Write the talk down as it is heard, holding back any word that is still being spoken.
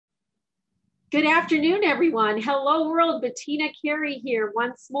Good afternoon, everyone. Hello, world. Bettina Carey here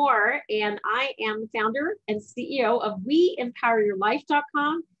once more, and I am the founder and CEO of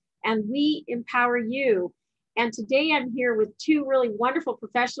WeEmpowerYourLife.com and We Empower You. And today I'm here with two really wonderful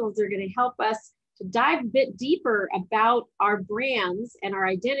professionals that are going to help us to dive a bit deeper about our brands and our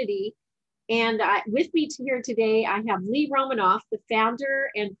identity. And with me here today, I have Lee Romanov, the founder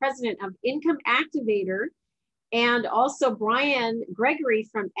and president of Income Activator, and also Brian Gregory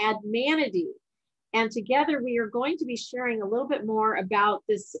from Admanity. And together we are going to be sharing a little bit more about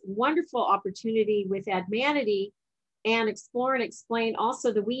this wonderful opportunity with Admanity and explore and explain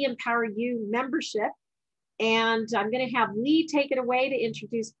also the We Empower You membership. And I'm going to have Lee take it away to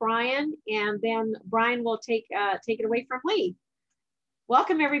introduce Brian, and then Brian will take it away from Lee.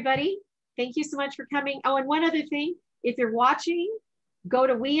 Welcome, everybody. Thank you so much for coming. Oh, and one other thing, if you're watching, go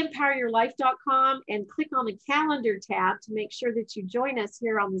to WeEmpowerYourLife.com and click on the calendar tab to make sure that you join us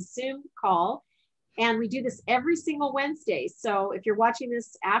here on the Zoom call. And we do this every single Wednesday. So if you're watching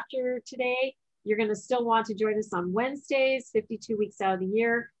this after today, you're going to still want to join us on Wednesdays, 52 weeks out of the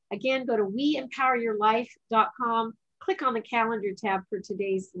year. Again, go to WeEmpowerYourLife.com, click on the calendar tab for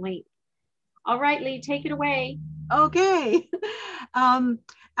today's link. All right, Lee, take it away. Okay.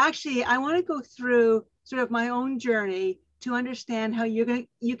 Actually, I want to go through sort of my own journey to understand how you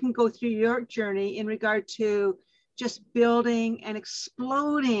can go through your journey in regard to just building and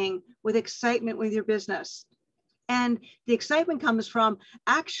exploding with excitement with your business. And the excitement comes from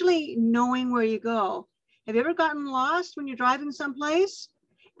actually knowing where you go. Have you ever gotten lost when you're driving someplace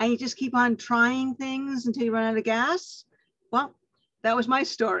and you just keep on trying things until you run out of gas? Well, that was my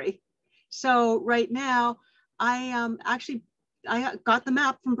story. So right now, I got the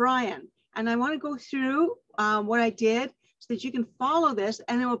map from Brian, and I want to go through what I did so that you can follow this,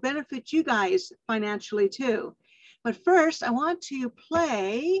 and it will benefit you guys financially too. But first, I want to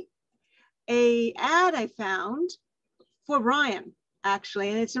play an ad I found for Brian, actually,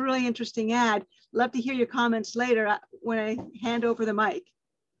 and it's a really interesting ad. Love to hear your comments later when I hand over the mic.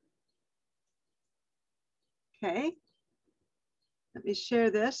 Okay, let me share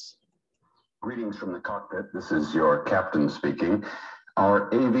this. Greetings from the cockpit. This is your captain speaking.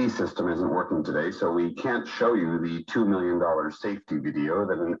 Our AV system isn't working today, so we can't show you the $2 million safety video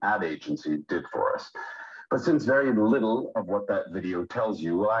that an ad agency did for us. But since very little of what that video tells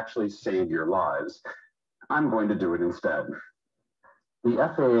you will actually save your lives, I'm going to do it instead. The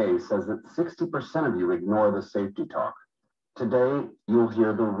FAA says that 60% of you ignore the safety talk. Today, you'll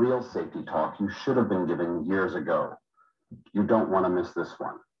hear the real safety talk you should have been given years ago. You don't want to miss this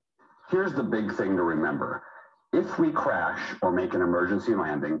one. Here's the big thing to remember. If we crash or make an emergency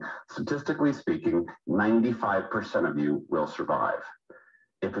landing, statistically speaking, 95% of you will survive.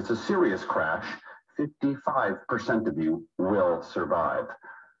 If it's a serious crash, 55% of you will survive.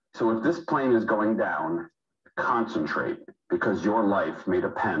 So if this plane is going down, concentrate, because your life may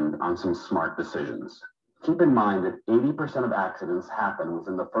depend on some smart decisions. Keep in mind that 80% of accidents happen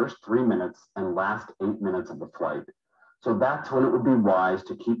within the first 3 minutes and last 8 minutes of the flight. So that's when it would be wise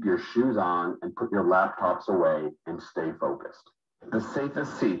to keep your shoes on and put your laptops away and stay focused. The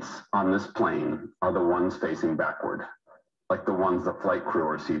safest seats on this plane are the ones facing backward, like the ones the flight crew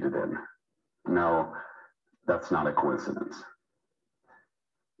are seated in. No, that's not a coincidence.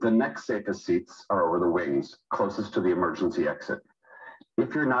 The next safest seats are over the wings, closest to the emergency exit.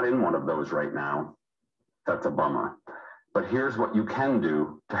 If you're not in one of those right now, that's a bummer. But here's what you can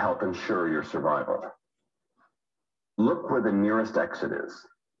do to help ensure your survival. Look where the nearest exit is.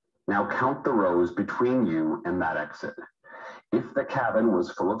 Now count the rows between you and that exit. If the cabin was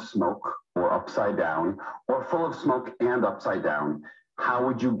full of smoke or upside down, or full of smoke and upside down, how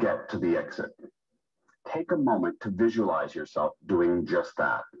would you get to the exit? Take a moment to visualize yourself doing just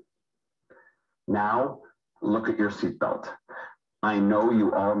that. Now, look at your seatbelt. I know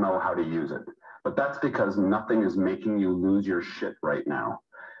you all know how to use it, but that's because nothing is making you lose your shit right now.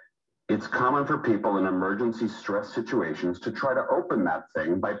 It's common for people in emergency stress situations to try to open that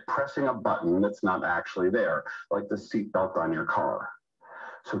thing by pressing a button that's not actually there, like the seatbelt on your car.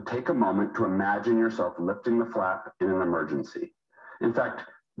 So take a moment to imagine yourself lifting the flap in an emergency. In fact,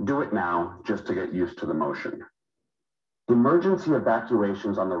 do it now just to get used to the motion. Emergency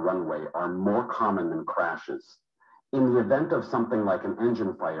evacuations on the runway are more common than crashes. In the event of something like an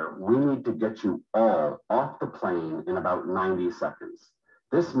engine fire, we need to get you all off the plane in about 90 seconds.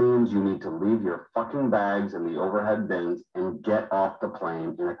 This means you need to leave your fucking bags in the overhead bins and get off the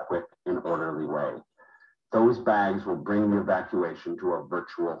plane in a quick and orderly way. Those bags will bring the evacuation to a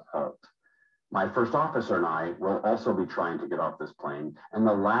virtual halt. My first officer and I will also be trying to get off this plane, and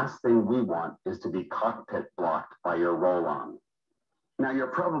the last thing we want is to be cockpit blocked by your roll-on. Now, you're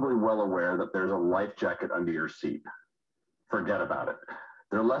probably well aware that there's a life jacket under your seat. Forget about it.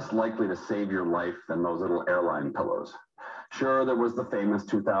 They're less likely to save your life than those little airline pillows. Sure, there was the famous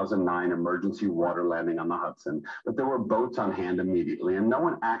 2009 emergency water landing on the Hudson, but there were boats on hand immediately, and no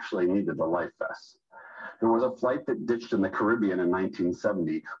one actually needed a life vest. There was a flight that ditched in the Caribbean in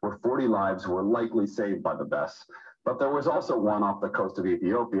 1970, where 40 lives were likely saved by the vests. But there was also one off the coast of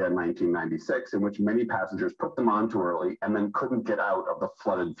Ethiopia in 1996, in which many passengers put them on too early and then couldn't get out of the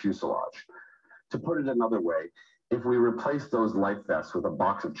flooded fuselage. To put it another way, if we replaced those life vests with a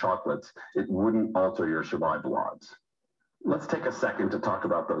box of chocolates, it wouldn't alter your survival odds. Let's take a second to talk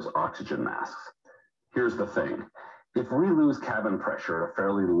about those oxygen masks. Here's the thing. If we lose cabin pressure at a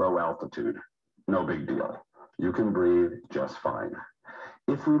fairly low altitude, no big deal. You can breathe just fine.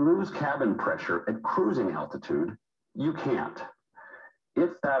 If we lose cabin pressure at cruising altitude, you can't.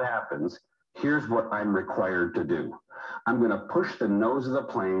 If that happens, here's what I'm required to do. I'm going to push the nose of the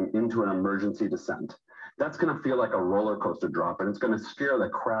plane into an emergency descent. That's going to feel like a roller coaster drop, and it's going to scare the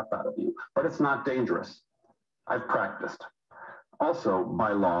crap out of you, but it's not dangerous. I've practiced. Also,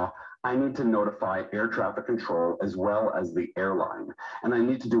 by law, I need to notify air traffic control as well as the airline. And I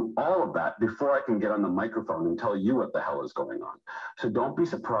need to do all of that before I can get on the microphone and tell you what the hell is going on. So don't be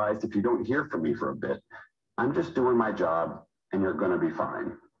surprised if you don't hear from me for a bit. I'm just doing my job, and you're going to be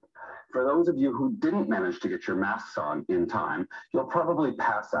fine. For those of you who didn't manage to get your masks on in time, you'll probably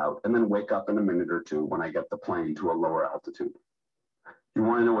pass out and then wake up in a minute or two when I get the plane to a lower altitude. You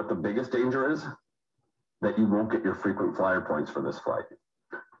want to know what the biggest danger is? That you won't get your frequent flyer points for this flight.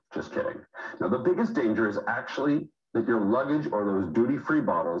 Just kidding. Now, the biggest danger is actually that your luggage or those duty-free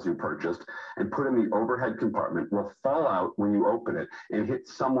bottles you purchased and put in the overhead compartment will fall out when you open it and hit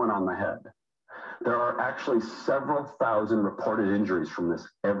someone on the head. There are actually several thousand reported injuries from this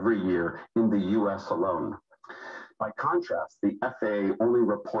every year in the US alone. By contrast, the FAA only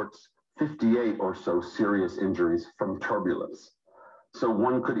reports 58 or so serious injuries from turbulence. So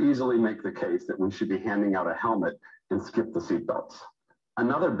one could easily make the case that we should be handing out a helmet and skip the seatbelts.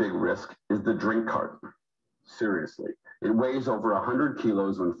 Another big risk is the drink cart. Seriously, it weighs over 100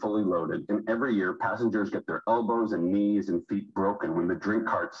 kilos when fully loaded, and every year passengers get their elbows and knees and feet broken when the drink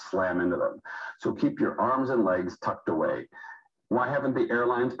carts slam into them. So keep your arms and legs tucked away. Why haven't the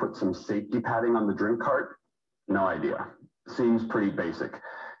airlines put some safety padding on the drink cart? No idea. Seems pretty basic.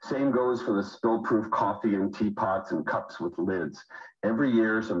 Same goes for the spill-proof coffee and teapots and cups with lids. Every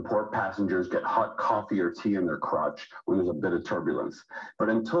year, some poor passengers get hot coffee or tea in their crotch when there's a bit of turbulence. But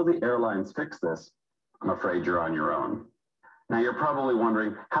until the airlines fix this, I'm afraid you're on your own. Now, you're probably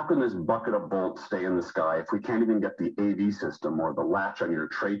wondering, how can this bucket of bolts stay in the sky if we can't even get the AV system or the latch on your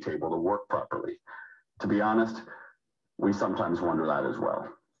tray table to work properly? To be honest, we sometimes wonder that as well.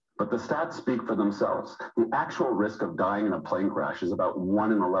 But the stats speak for themselves. The actual risk of dying in a plane crash is about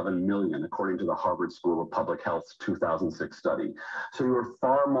 1 in 11 million, according to the Harvard School of Public Health's 2006 study. So you are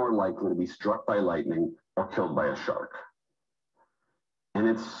far more likely to be struck by lightning or killed by a shark. And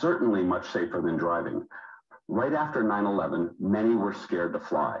it's certainly much safer than driving. Right after 9/11, many were scared to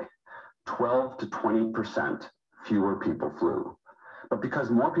fly. 12 to 20% fewer people flew. But because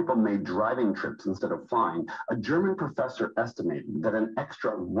more people made driving trips instead of flying, a German professor estimated that an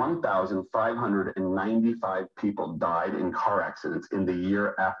extra 1,595 people died in car accidents in the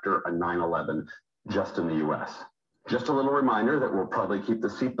year after a 9/11 just in the US. Just a little reminder that we'll probably keep the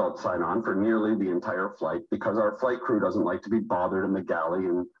seatbelt sign on for nearly the entire flight because our flight crew doesn't like to be bothered in the galley,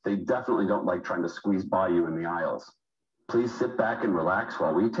 and they definitely don't like trying to squeeze by you in the aisles. Please sit back and relax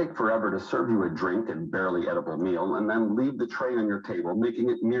while we take forever to serve you a drink and barely edible meal, and then leave the tray on your table, making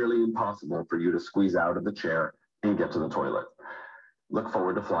it nearly impossible for you to squeeze out of the chair and get to the toilet. Look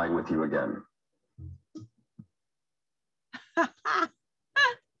forward to flying with you again.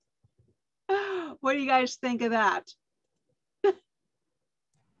 What do you guys think of that?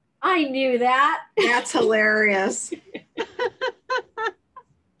 I knew that. That's hilarious.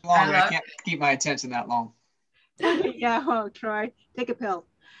 I can't keep my attention that long. Yeah, well, try. Take a pill.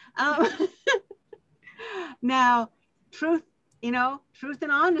 Now, truth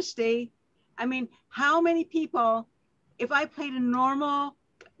and honesty. I mean, how many people, if I played a normal,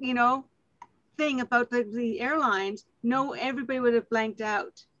 thing about the airlines, no, everybody would have blanked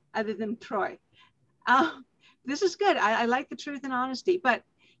out other than Troy. This is good. I like the truth and honesty, but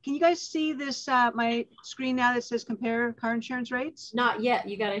can you guys see this, my screen now that says compare car insurance rates? Not yet.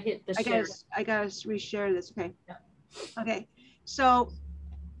 You got to hit the share. I gotta reshare this. Okay. Yeah. Okay. So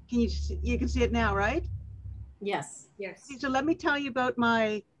you can see it now, right? Yes. Yes. So let me tell you about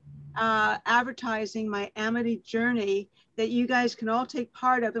my advertising, my Amity journey that you guys can all take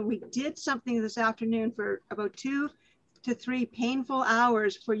part of. And we did something this afternoon for about 2 to 3 painful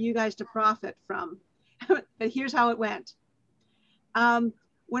hours for you guys to profit from. But here's how it went.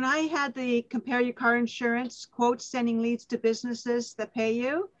 When I had the compare your car insurance quote sending leads to businesses that pay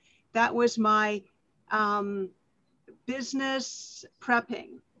you, that was my business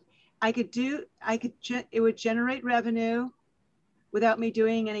prepping. It would generate revenue without me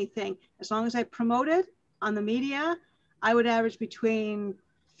doing anything. As long as I promoted on the media, I would average between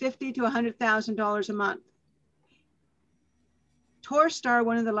 $50,000 to $100,000 a month. Torstar,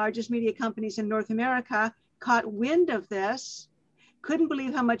 one of the largest media companies in North America, caught wind of this, couldn't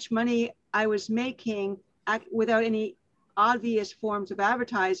believe how much money I was making without any obvious forms of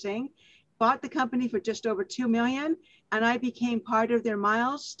advertising, bought the company for just over $2 million, and I became part of their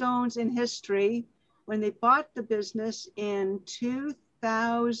milestones in history when they bought the business in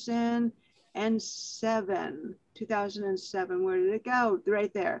 2007. Where did it go?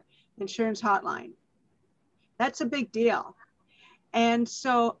 Right there, insurance hotline. That's a big deal. And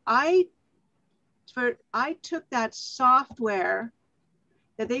so I took that software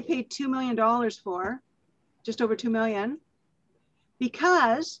that they paid $2 million for, just over $2 million,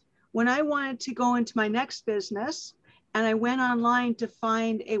 because when I wanted to go into my next business and I went online to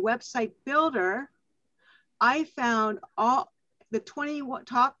find a website builder, I found all the 21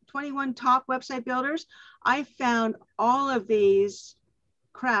 top website builders. I found all of these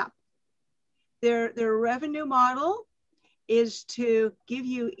crap. Their revenue model is to give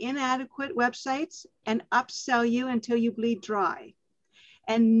you inadequate websites and upsell you until you bleed dry.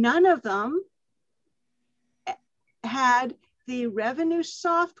 And none of them had the revenue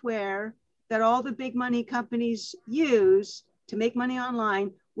software that all the big money companies use to make money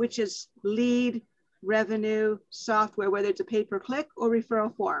online, which is lead revenue software, whether it's a pay-per-click or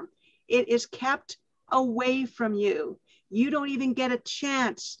referral form. It is kept away from you. You don't even get a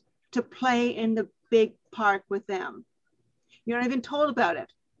chance to play in the big park with them. You're not even told about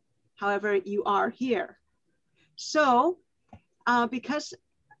it. However, you are here. So, because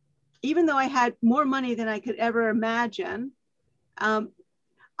even though I had more money than I could ever imagine,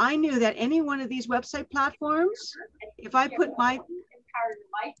 I knew that any one of these website platforms, if I put my,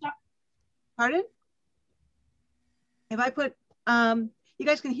 pardon? If I put, you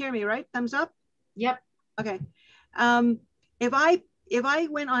guys can hear me, right? Thumbs up? Yep. Okay. If I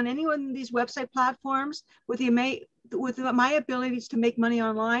went on any one of these website platforms with my abilities to make money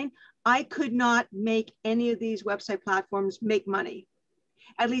online, I could not make any of these website platforms make money,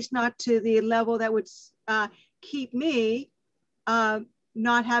 at least not to the level that would keep me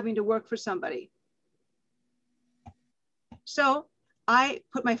not having to work for somebody. So I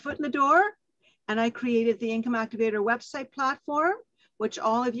put my foot in the door and I created the Income Activator website platform, which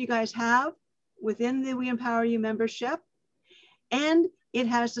all of you guys have within the We Empower You membership. And it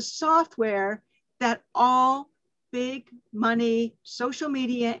has the software that all big money social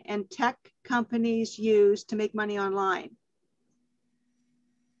media and tech companies use to make money online.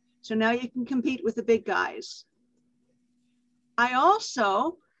 So now you can compete with the big guys. I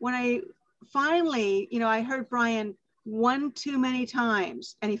also, when I finally, I heard Brian one too many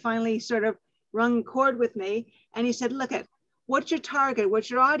times, and he finally sort of rung a chord with me, and he said, look at, what's your target? What's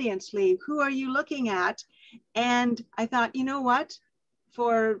your audience lead? Who are you looking at? And I thought, you know what?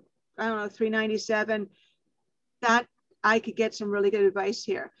 For, I don't know, $397, that I could get some really good advice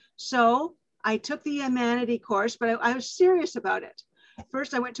here. So I took the Humanity course, but I was serious about it.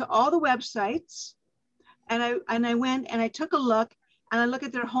 First, I went to all the websites, and I went and I took a look, and I look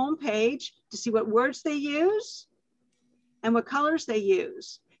at their homepage to see what words they use and what colors they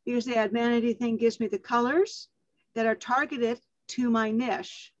use, because the Humanity thing gives me the colors that are targeted to my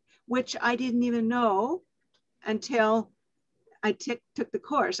niche, which I didn't even know until I took the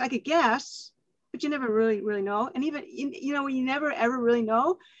course. I could guess, but you never really know. And even, you never ever really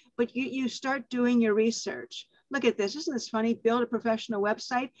know, but you start doing your research. Look at this, isn't this funny? Build a professional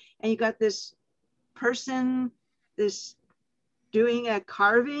website and you got this person, doing a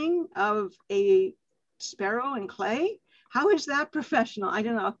carving of a sparrow in clay. How is that professional? I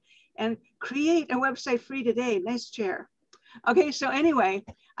don't know. And create a website free today. Nice chair. Okay, so anyway,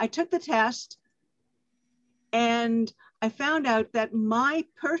 I took the test and I found out that my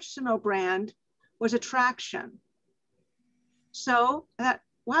personal brand was attraction. So I thought,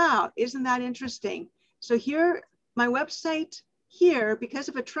 wow, isn't that interesting? So here, my website here, because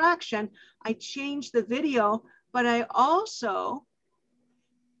of attraction, I changed the video, but I also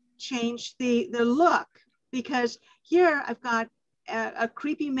changed the look, because here I've got a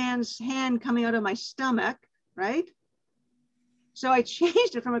creepy man's hand coming out of my stomach, right? So I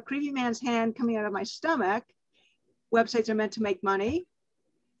changed it from a creepy man's hand coming out of my stomach, websites are meant to make money,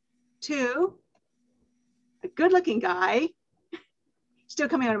 to a good-looking guy, still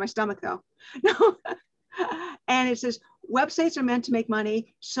coming out of my stomach though. No. And it says, websites are meant to make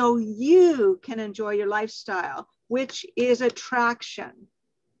money so you can enjoy your lifestyle, which is attraction.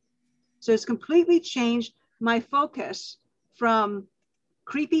 So it's completely changed my focus from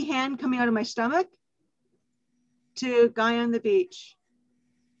creepy hand coming out of my stomach to guy on the beach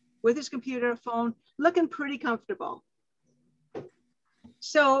with his computer, phone, looking pretty comfortable.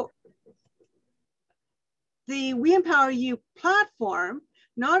 So the We Empower You platform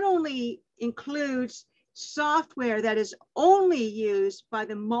not only includes software that is only used by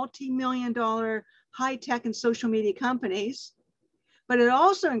the multi-million-dollar high-tech and social media companies, but it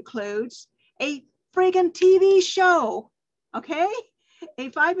also includes a friggin' TV show, okay? A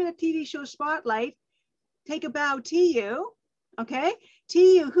 5-minute TV show spotlight. Take a bow to you, okay? To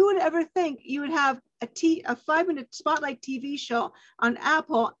you, who would ever think you would have a 5-minute spotlight TV show on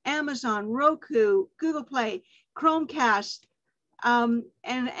Apple, Amazon, Roku, Google Play, Chromecast, and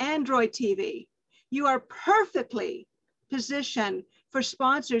Android TV? You are perfectly positioned for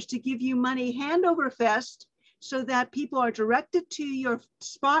sponsors to give you money hand over fist so that people are directed to your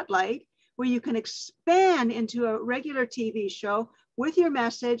spotlight where you can expand into a regular TV show with your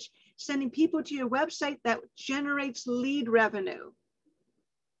message, sending people to your website that generates lead revenue.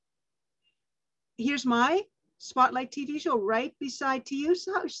 Here's my spotlight TV show right beside to you.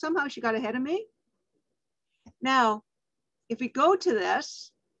 So somehow she got ahead of me. Now, if we go to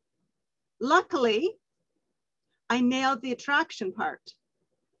this, luckily, I nailed the attraction part.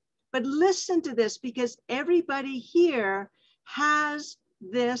 But listen to this, because everybody here has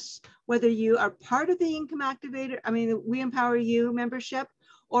this, whether you are part of the Income Activator, the We Empower You membership,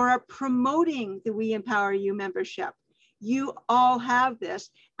 or are promoting the We Empower You membership. You all have this.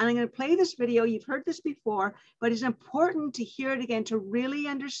 And I'm going to play this video. You've heard this before, but it's important to hear it again to really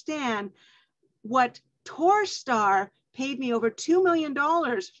understand what Torstar paid me over $2 million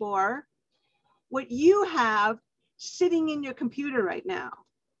for, what you have sitting in your computer right now.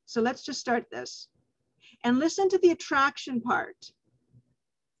 So let's just start this and listen to the attraction part.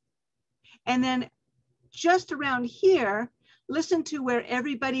 And then just around here, listen to where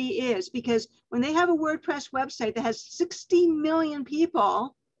everybody is, because when they have a WordPress website that has 60 million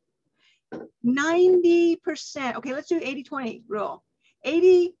people, 90%, okay, let's do 80-20 rule.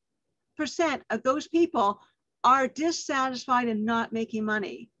 80% of those people are dissatisfied and not making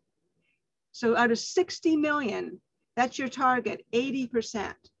money. So out of 60 million, that's your target,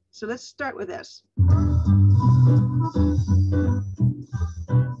 80%. So let's start with this.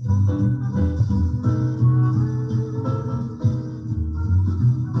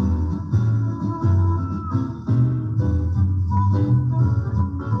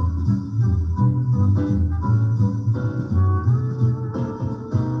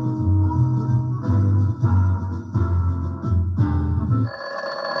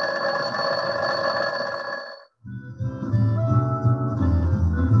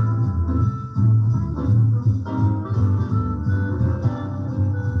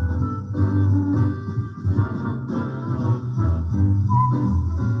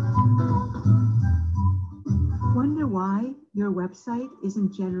 Your website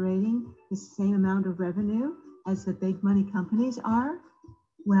isn't generating the same amount of revenue as the big money companies are?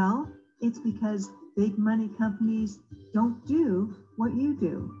 Well, it's because big money companies don't do what you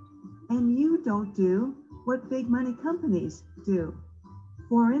do, and you don't do what big money companies do.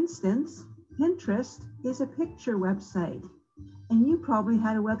 For instance, Pinterest is a picture website, and you probably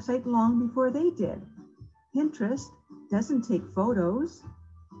had a website long before they did. Pinterest doesn't take photos,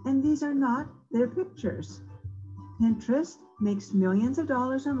 and these are not their pictures. Pinterest makes millions of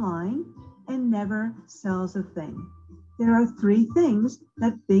dollars online and never sells a thing. There are 3 things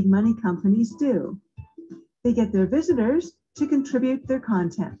that big money companies do. They get their visitors to contribute their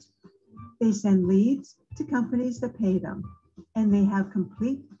content. They send leads to companies that pay them, and they have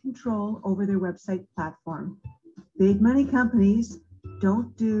complete control over their website platform. Big money companies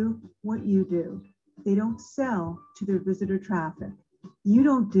don't do what you do. They don't sell to their visitor traffic. You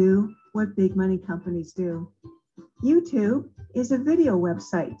don't do what big money companies do. YouTube is a video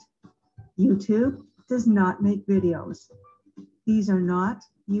website. YouTube does not make videos. These are not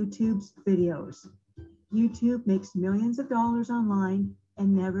YouTube's videos. YouTube makes millions of dollars online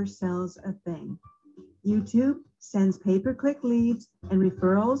and never sells a thing. YouTube sends pay-per-click leads and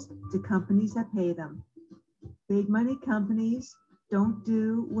referrals to companies that pay them. Big money companies don't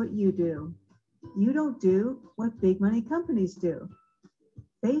do what you do. You don't do what big money companies do.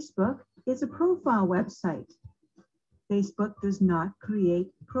 Facebook is a profile website. Facebook does not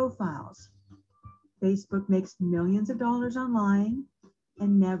create profiles. Facebook makes millions of dollars online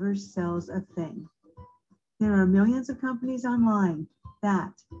and never sells a thing. There are millions of companies online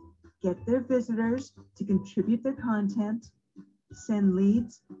that get their visitors to contribute their content, send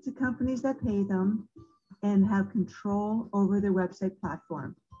leads to companies that pay them, and have control over their website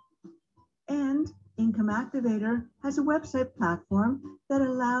platform. And Income Activator has a website platform that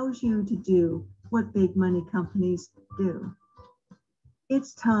allows you to do what big money companies do.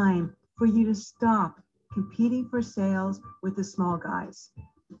 It's time for you to stop competing for sales with the small guys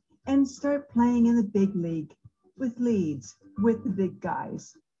and start playing in the big league with leads with the big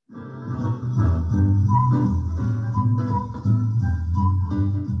guys.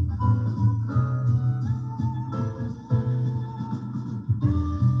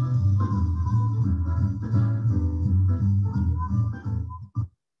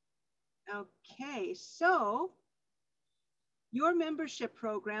 Okay, so your membership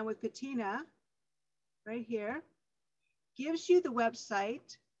program with Bettina, right here, gives you the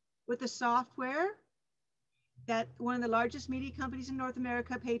website with the software that one of the largest media companies in North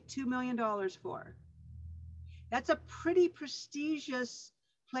America paid $2 million for. That's a pretty prestigious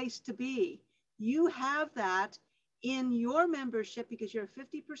place to be. You have that in your membership because you're a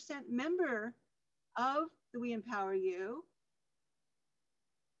 50% member of the We Empower You.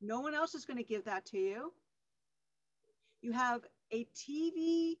 No one else is going to give that to you. You have a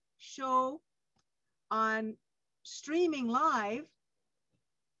TV show on streaming live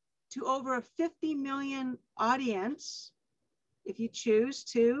to over a 50 million audience if you choose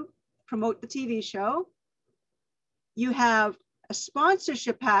to promote the TV show. You have a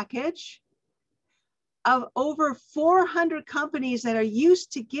sponsorship package of over 400 companies that are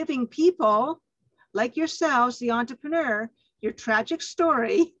used to giving people like yourselves, the entrepreneur, your tragic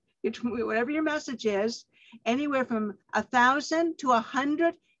story, whatever your message is, anywhere from $1,000 to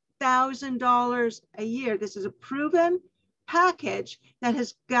 $100,000 a year. This is a proven package that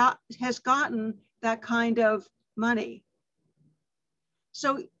has gotten that kind of money.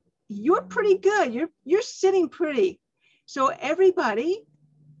 So you're pretty good. You're sitting pretty. So everybody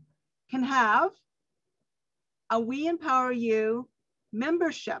can have a We Empower You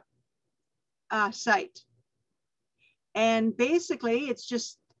membership site. And basically, it's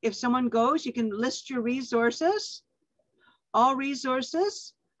just, if someone goes, you can list your resources. All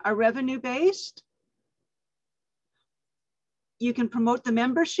resources are revenue-based. You can promote the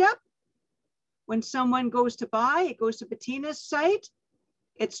membership. When someone goes to buy, it goes to Bettina's site.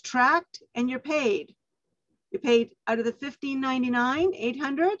 It's tracked and you're paid. You're paid out of the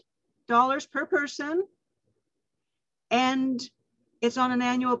 $15.99, $800 per person. And it's on an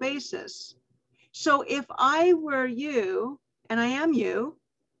annual basis. So if I were you, and I am you,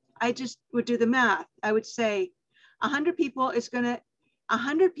 I just would do the math. I would say 100 people is going to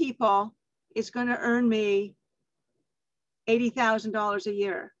earn me $80,000 a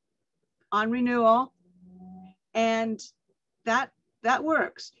year on renewal. And that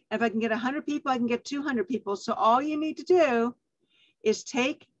works. If I can get 100 people, I can get 200 people. So all you need to do is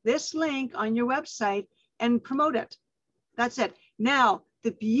take this link on your website and promote it. That's it. Now,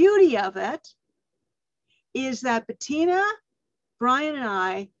 the beauty of it is that Bettina, Brian, and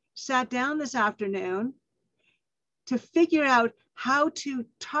I sat down this afternoon to figure out how to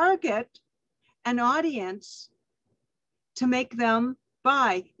target an audience to make them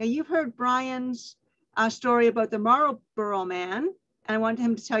buy. Now, you've heard Brian's story about the Marlboro Man, and I wanted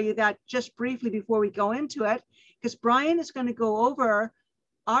him to tell you that just briefly before we go into it, because Brian is going to go over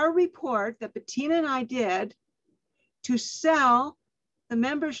our report that Bettina and I did to sell the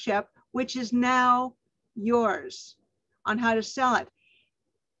membership, which is now yours, on how to sell it.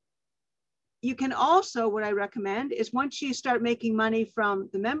 You can also, what I recommend is once you start making money from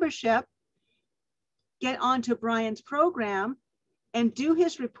the membership, get onto Brian's program and do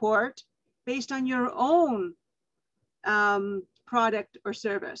his report based on your own product or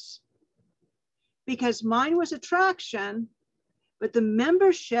service. Because mine was attraction, but the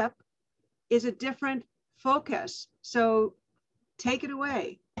membership is a different focus. So take it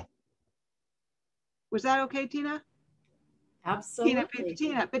away. Was that okay, Tina? Absolutely.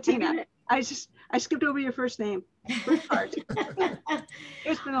 Bettina. I skipped over your first name. First part.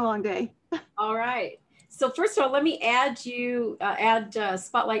 It's been a long day. All right. So first of all, let me add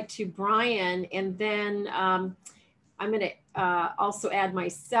spotlight to Brian, and then I'm going to also add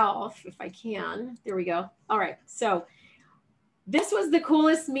myself if I can. There we go. All right. So this was the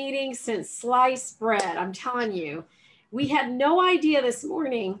coolest meeting since sliced bread. I'm telling you, we had no idea this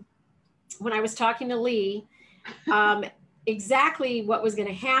morning when I was talking to Lee exactly what was going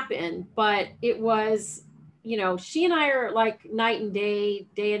to happen, but it was, you know, she and I are like night and day,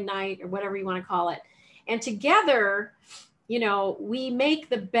 day and night, or whatever you want to call it. And together, you know, we make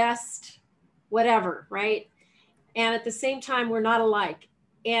the best whatever, right? And at the same time, we're not alike.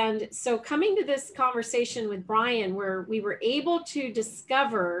 And so coming to this conversation with Brian, where we were able to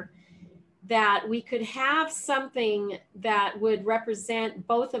discover that we could have something that would represent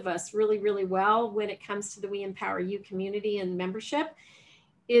both of us really, really well when it comes to the We Empower You community and membership,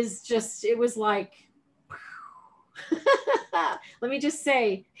 is just, it was like, let me just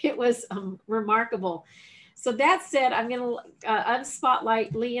say, it was remarkable. So that said, I'm going to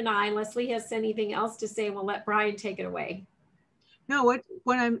unspotlight Lee and I, unless Lee has anything else to say, we'll let Brian take it away. No,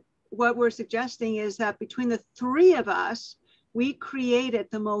 what we're suggesting is that between the three of us, we created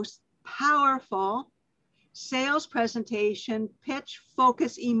the most powerful sales presentation, pitch,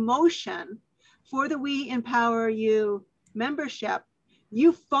 focus, emotion for the We Empower You membership.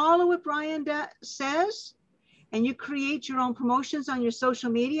 You follow what Brian says, and you create your own promotions on your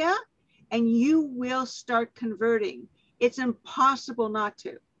social media, and you will start converting. It's impossible not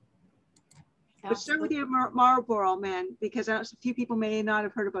to. Absolutely. But start with your Marlboro man, because a few people may not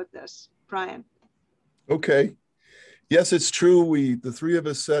have heard about this. Brian. Okay. Yes, it's true. The three of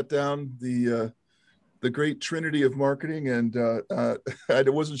us sat down, the great trinity of marketing, and I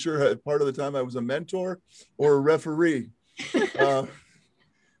wasn't sure part of the time I was a mentor or a referee.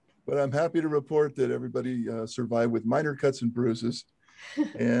 But I'm happy to report that everybody survived with minor cuts and bruises.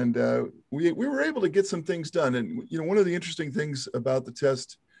 And we were able to get some things done. And, you know, one of the interesting things about the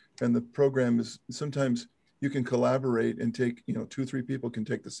test and the program is sometimes you can collaborate and take, you know, 2 or 3 people can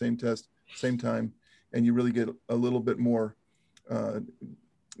take the same test, same time, and you really get a little bit more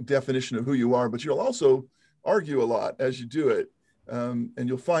definition of who you are, but you'll also argue a lot as you do it. And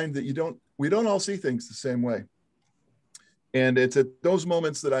you'll find that we don't all see things the same way. And it's at those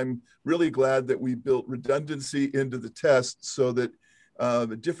moments that I'm really glad that we built redundancy into the test so that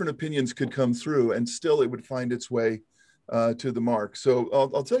the different opinions could come through and still it would find its way to the mark. So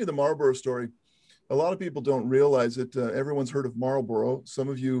I'll tell you the Marlboro story. A lot of people don't realize it. Everyone's heard of Marlboro. Some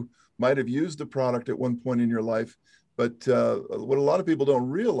of you might have used the product at one point in your life, but what a lot of people don't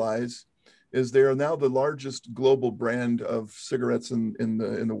realize is they are now the largest global brand of cigarettes in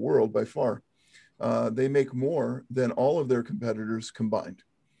the world by far. They make more than all of their competitors combined.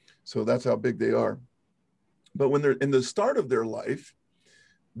 So that's how big they are. But when they're in the start of their life,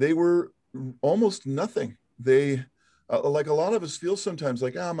 they were almost nothing. They, like a lot of us feel sometimes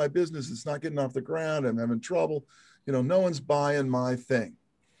like, my business is not getting off the ground. I'm having trouble. You know, no one's buying my thing.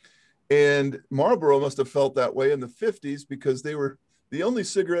 And Marlboro must have felt that way in the 50s because they were the only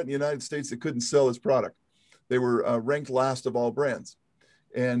cigarette in the United States that couldn't sell its product. They were ranked last of all brands.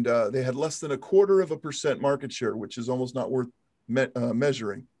 And they had less than 0.25% market share, which is almost not worth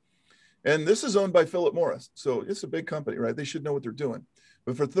measuring. And this is owned by Philip Morris. So it's a big company, right? They should know what they're doing.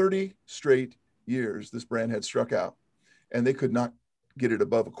 But for 30 straight years, this brand had struck out and they could not get it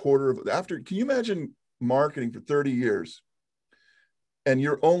above 1/4 can you imagine marketing for 30 years and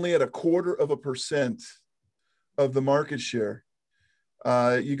you're only at 0.25% of the market share?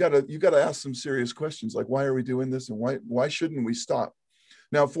 You gotta ask some serious questions like, why are we doing this? And why shouldn't we stop?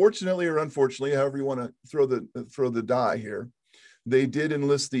 Now, fortunately or unfortunately, however you want to throw the die here, they did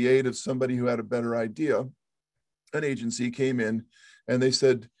enlist the aid of somebody who had a better idea. An agency came in and they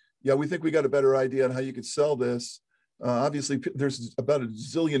said, yeah, we think we got a better idea on how you could sell this. Obviously, there's about 1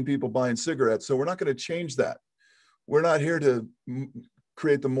 zillion people buying cigarettes, so we're not going to change that. We're not here to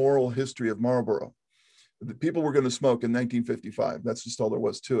create the moral history of Marlboro. The people were going to smoke in 1955. That's just all there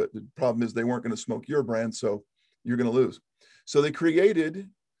was to it. The problem is they weren't going to smoke your brand, so you're going to lose. So they created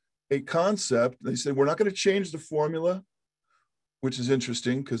a concept. They said, we're not going to change the formula, which is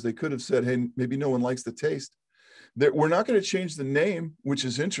interesting because they could have said, hey, maybe no one likes the taste. We're not going to change the name, which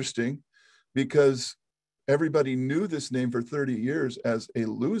is interesting because everybody knew this name for 30 years as a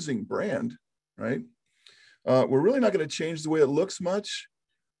losing brand, right? We're really not going to change the way it looks much.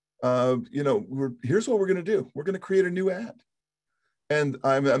 Here's what we're going to do. We're going to create a new ad. And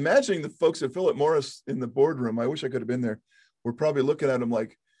I'm imagining the folks at Philip Morris in the boardroom, I wish I could have been there, we're probably looking at them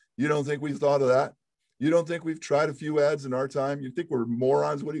like, you don't think we thought of that? You don't think we've tried a few ads in our time? You think we're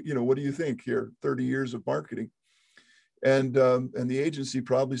morons? What do you think here? 30 years of marketing. And the agency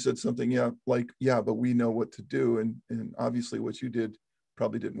probably said something, but we know what to do. And obviously what you did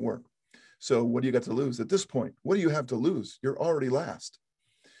probably didn't work. So what do you got to lose at this point? What do you have to lose? You're already last.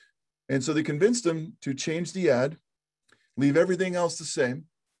 And so they convinced them to change the ad, leave everything else the same.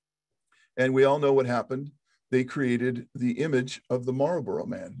 And we all know what happened. They created the image of the Marlboro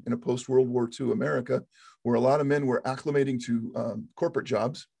Man in a post-World War II America, where a lot of men were acclimating to corporate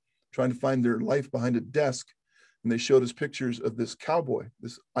jobs, trying to find their life behind a desk. And they showed us pictures of this cowboy,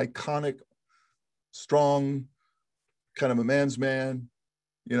 this iconic, strong, kind of a man's man,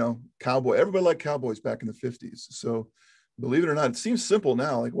 you know, cowboy. Everybody liked cowboys back in the 50s. So believe it or not, it seems simple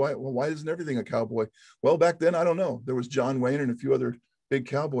now. Like, why isn't everything a cowboy? Well, back then, I don't know. There was John Wayne and a few other big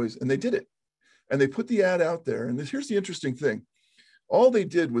cowboys, and they did it. And they put the ad out there. And here's the interesting thing. All they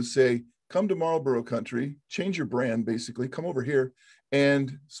did was say, come to Marlboro country, change your brand, basically, come over here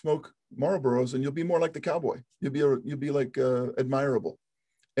and smoke Marlboros, and you'll be more like the cowboy. You'll be like admirable,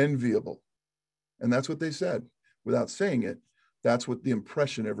 enviable. And that's what they said without saying it. That's what the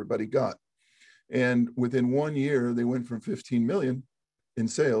impression everybody got. And within 1 year, they went from 15 million in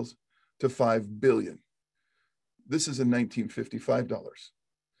sales to 5 billion. This is in 1955 dollars.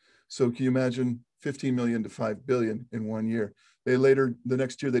 So can you imagine 15 million to 5 billion in 1 year? The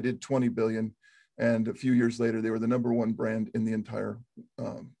next year, they did 20 billion. And a few years later, they were the #1 brand in the entire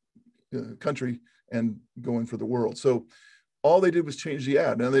country and going for the world. So all they did was change the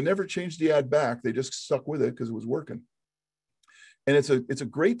ad. Now, they never changed the ad back. They just stuck with it because it was working. And it's a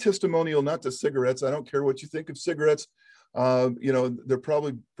great testimonial, not to cigarettes. I don't care what you think of cigarettes. You know, they're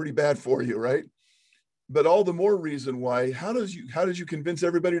probably pretty bad for you, right? But all the more reason why, how did you convince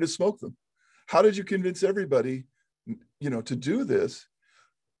everybody to smoke them? How did you convince everybody, you know, to do this?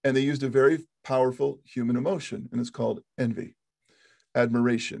 And they used a very powerful human emotion, and it's called envy,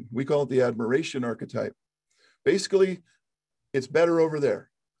 admiration. We call it the admiration archetype. Basically, it's better over there.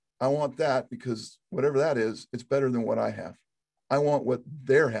 I want that because whatever that is, it's better than what I have. I want what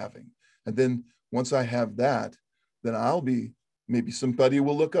they're having. And then once I have that, then maybe somebody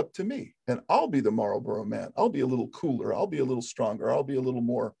will look up to me, and I'll be the Marlboro man. I'll be a little cooler. I'll be a little stronger. I'll be a little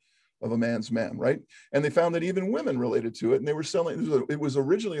more of a man's man, right? And they found that even women related to it, and they were selling, it was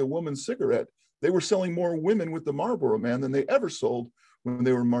originally a woman's cigarette. They were selling more women with the Marlboro man than they ever sold when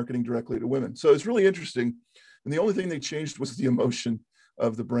they were marketing directly to women. So it's really interesting. And the only thing they changed was the emotion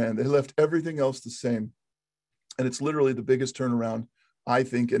of the brand. They left everything else the same. And it's literally the biggest turnaround, I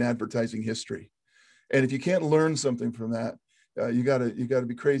think, in advertising history. And if you can't learn something from that, you gotta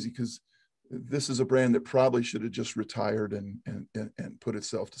be crazy, because this is a brand that probably should have just retired and put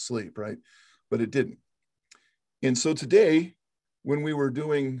itself to sleep, right? But it didn't. And so today, when we were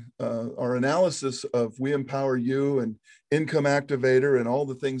doing our analysis of We Empower You and Income Activator and all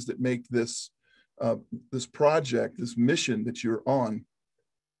the things that make this this project, this mission that you're on,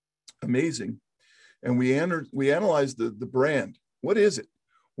 amazing. And we analyzed the brand. What is it?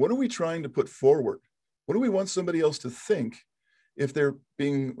 What are we trying to put forward? What do we want somebody else to think if they're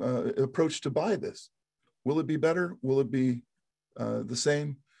being approached to buy this? Will it be better? Will it be the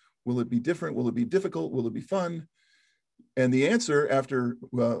same? Will it be different? Will it be difficult? Will it be fun? And the answer, after,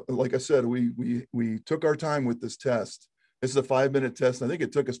 like I said, we took our time with this test. This is a 5-minute test. I think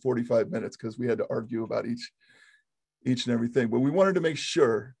it took us 45 minutes because we had to argue about each and everything. But we wanted to make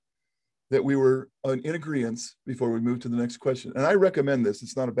sure that we were in agreement before we move to the next question. And I recommend this.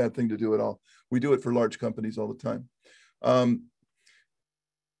 It's not a bad thing to do at all. We do it for large companies all the time. And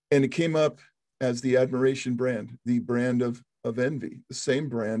it came up as the admiration brand, the brand of envy, the same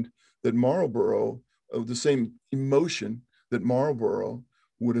brand that Marlboro, the same emotion that Marlboro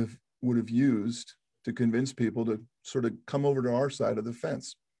would have used to convince people to sort of come over to our side of the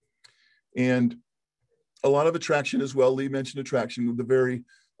fence. And a lot of attraction as well. Lee mentioned attraction. The very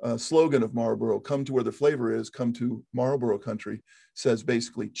slogan of Marlboro, come to where the flavor is, come to Marlboro country, says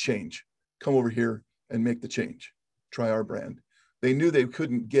basically change. Come over here and make the change. Try our brand. They knew they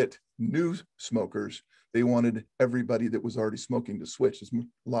couldn't get new smokers. They wanted everybody that was already smoking to switch. There's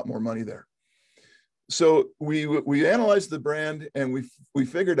a lot more money there. So we analyzed the brand, and we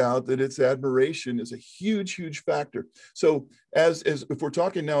figured out that its admiration is a huge factor. So as if we're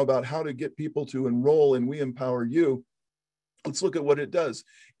talking now about how to get people to enroll in We Empower You, let's look at what it does.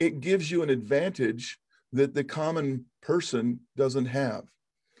 It gives you an advantage that the common person doesn't have.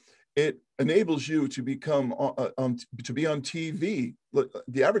 It enables you to become to be on TV.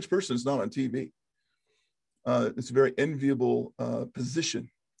 The average person is not on TV. It's a very enviable position.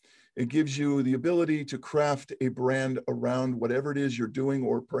 It gives you the ability to craft a brand around whatever it is you're doing,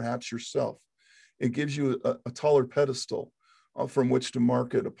 or perhaps yourself. It gives you a taller pedestal from which to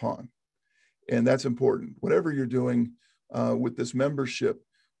market upon. And that's important. Whatever you're doing with this membership,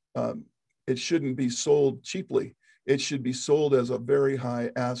 it shouldn't be sold cheaply. It should be sold as a very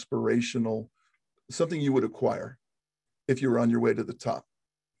high aspirational, something you would acquire if you're on your way to the top.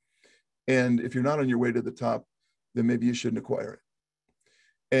 And if you're not on your way to the top, then maybe you shouldn't acquire it.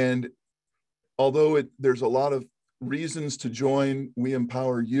 And although there's a lot of reasons to join We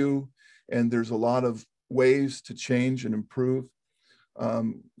Empower You, and there's a lot of ways to change and improve,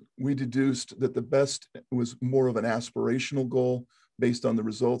 we deduced that the best was more of an aspirational goal based on the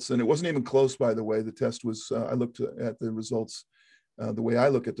results. And it wasn't even close, by the way. The test was, I looked at the results the way I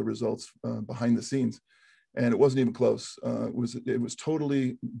look at the results behind the scenes. And it wasn't even close. It was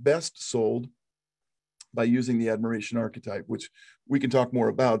totally best sold by using the admiration archetype, which we can talk more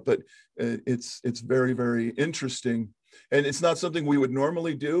about, but it's very, very interesting. And it's not something we would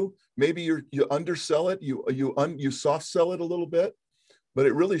normally do. Maybe you undersell it, you soft sell it a little bit, but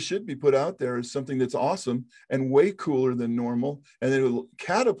it really should be put out there as something that's awesome and way cooler than normal. And it will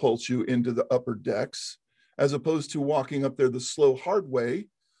catapult you into the upper decks, as opposed to walking up there the slow, hard way,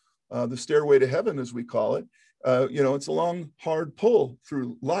 the stairway to heaven, as we call it. It's a long, hard pull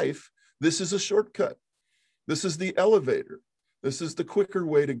through life. This is a shortcut. This is the elevator. This is the quicker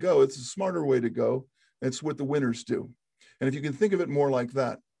way to go. It's a smarter way to go. It's what the winners do. And if you can think of it more like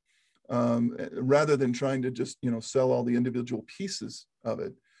that, rather than trying to just, sell all the individual pieces of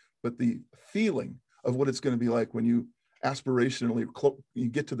it, but the feeling of what it's going to be like when you aspirationally you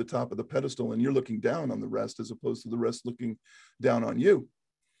get to the top of the pedestal and you're looking down on the rest, as opposed to the rest looking down on you.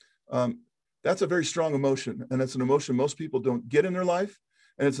 That's a very strong emotion. And it's an emotion most people don't get in their life.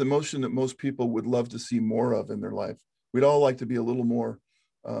 And it's an emotion that most people would love to see more of in their life. We'd all like to be a little more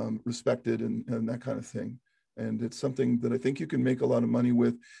respected and that kind of thing. And it's something that I think you can make a lot of money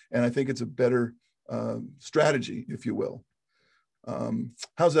with. And I think it's a better strategy, if you will.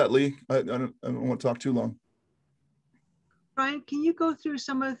 How's that, Lee? I don't want to talk too long. Brian, can you go through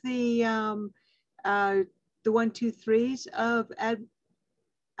some of the 1, 2, 3s of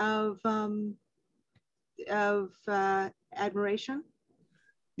admiration?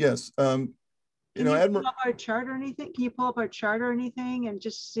 Yes. Can you pull up our chart or anything? Can you pull up our chart or anything and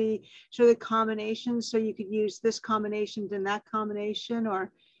just show the combinations, so you could use this combination and that combination,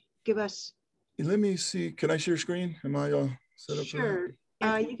 or give us? Let me see. Can I share screen? Am I set up? Sure.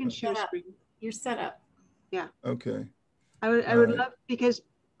 You can share screen. You're set up. Yeah. Okay. I would love, because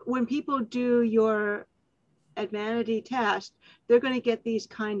when people do your Advanity test, they're going to get these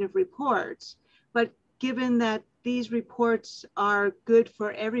kind of reports. But given that these reports are good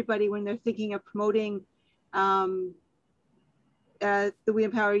for everybody when they're thinking of promoting the We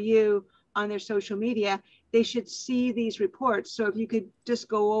Empower You on their social media, they should see these reports. So if you could just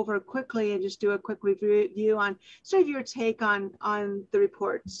go over quickly and just do a quick review on sort of your take on the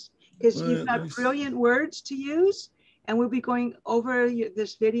reports, because you've got brilliant words to use. And we'll be going over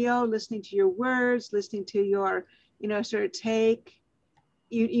this video, listening to your words, listening to your, sort of take.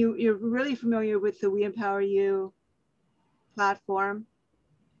 You're really familiar with the We Empower You platform.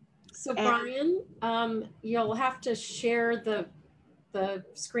 So Brian, you'll have to share the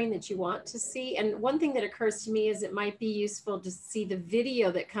screen that you want to see. And one thing that occurs to me is it might be useful to see the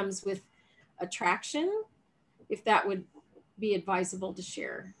video that comes with attraction, if that would be advisable to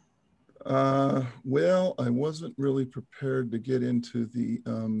share. Well, I wasn't really prepared to get into the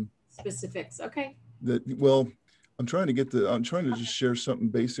specifics. Okay. Well, I'm trying to just share something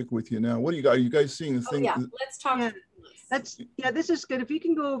basic with you now. What do you got? Are you guys seeing the thing? Yeah, let's talk. Yeah. This is good. If you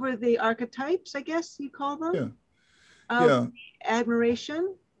can go over the archetypes, I guess you call them. Yeah.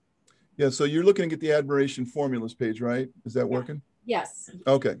 Admiration. Yeah. So you're looking at the admiration formulas page, right? Is that working? Yes.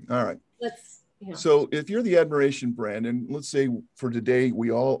 Okay. All right. Yeah. So if you're the admiration brand, and let's say for today,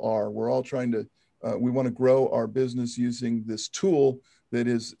 we're all trying to, we want to grow our business using this tool that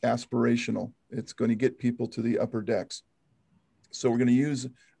is aspirational. It's going to get people to the upper decks. So we're going to use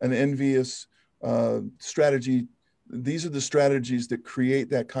an envious strategy. These are the strategies that create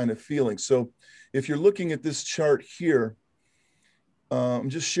that kind of feeling. So if you're looking at this chart here, I'm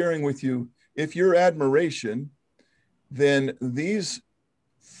just sharing with you, if you're admiration, then these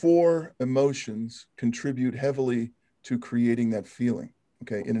 4 emotions contribute heavily to creating that feeling,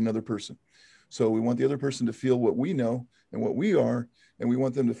 okay, in another person. So we want the other person to feel what we know and what we are, and we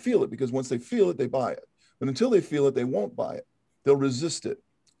want them to feel it, because once they feel it, they buy it. But until they feel it, they won't buy it. They'll resist it.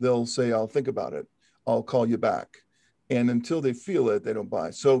 They'll say, I'll think about it. I'll call you back. And until they feel it, they don't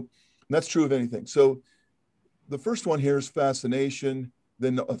buy. So that's true of anything. So the first one here is fascination,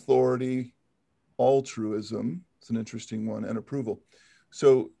 then authority, altruism. It's an interesting one, and approval.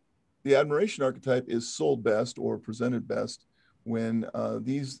 So the admiration archetype is sold best or presented best when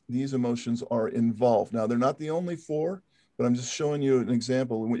these emotions are involved. Now, they're not the only 4, but I'm just showing you an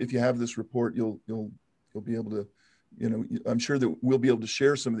example. If you have this report, you'll be able to, I'm sure that we'll be able to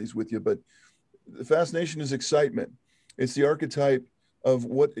share some of these with you. But the fascination is excitement. It's the archetype of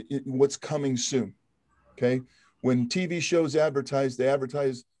what's coming soon. Okay, when TV shows advertise, they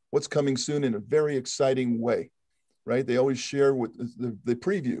advertise what's coming soon in a very exciting way, right? They always share with the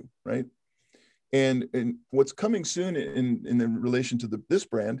preview, right? And what's coming soon in relation to this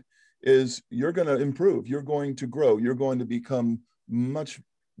brand is you're going to improve, you're going to grow, you're going to become much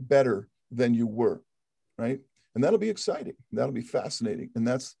better than you were, right? And that'll be exciting. That'll be fascinating. And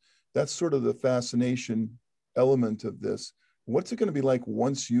that's sort of the fascination element of this. What's it going to be like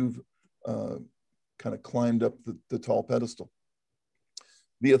once you've kind of climbed up the tall pedestal?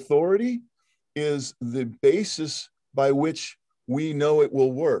 The authority is the basis by which we know it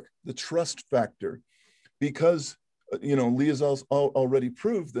will work, the trust factor, because Leah's already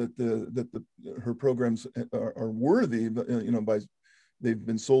proved that her programs are worthy, they've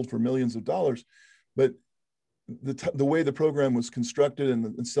been sold for millions of dollars, but the way the program was constructed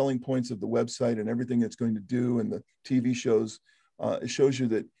and the selling points of the website and everything it's going to do and the TV shows, it shows you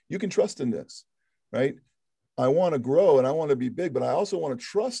that you can trust in this, right? I want to grow and I want to be big, but I also want to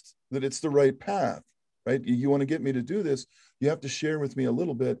trust that it's the right path, right? You want to get me to do this, you have to share with me a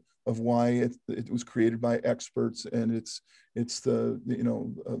little bit of why it was created by experts, and it's the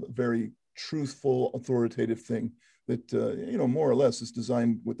a very truthful, authoritative thing that more or less is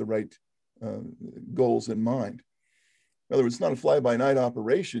designed with the right goals in mind. In other words, it's not a fly-by-night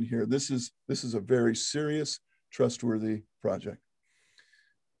operation here. This is a very serious, trustworthy project.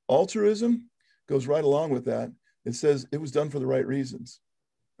 Altruism goes right along with that. It says it was done for the right reasons,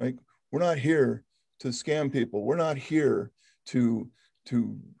 right? We're not here to scam people. We're not here to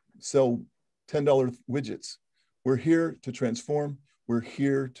sell $10 widgets. We're here to transform. We're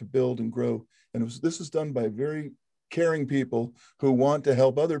here to build and grow. And this is done by very caring people who want to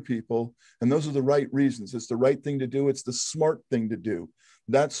help other people. And those are the right reasons. It's the right thing to do. It's the smart thing to do.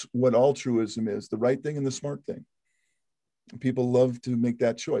 That's what altruism is, the right thing and the smart thing. People love to make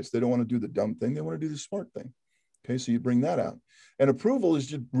that choice. They don't want to do the dumb thing. They want to do the smart thing. Okay, so you bring that out. And approval is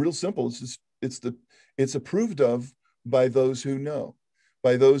just real simple. It's approved of by those who know,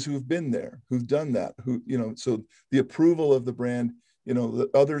 by those who've been there, who've done that, so the approval of the brand, the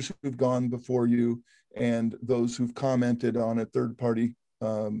others who've gone before you and those who've commented on it, third party,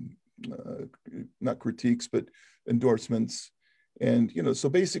 not critiques, but endorsements. And, so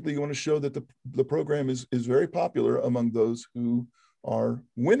basically you want to show that the program is very popular among those who are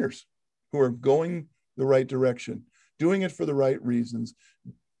winners, who are going the right direction, doing it for the right reasons,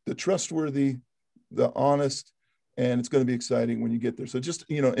 the trustworthy, the honest, and it's going to be exciting when you get there. So just,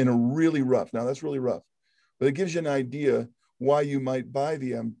 in a really rough, now that's really rough, but it gives you an idea why you might buy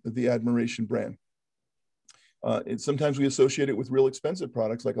the Admiration brand. Sometimes we associate it with real expensive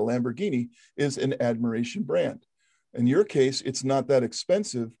products, like a Lamborghini is an Admiration brand. In your case, it's not that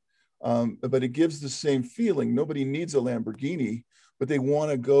expensive, but it gives the same feeling. Nobody needs a Lamborghini, but they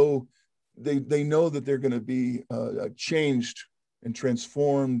want to go, they know that they're going to be changed and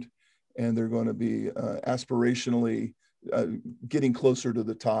transformed, and they're going to be aspirationally getting closer to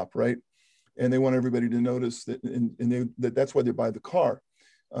the top, right? And they want everybody to notice that, and that's why they buy the car.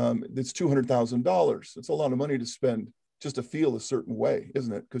 It's $200,000. It's a lot of money to spend just to feel a certain way,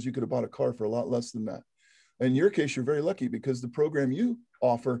 isn't it? Because you could have bought a car for a lot less than that. In your case, you're very lucky because the program you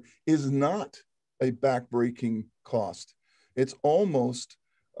offer is not a backbreaking cost. It's almost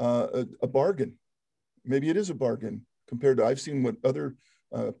a bargain. Maybe it is a bargain compared to, I've seen what other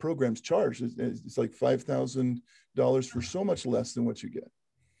programs charge. It's like $5,000 for so much less than what you get.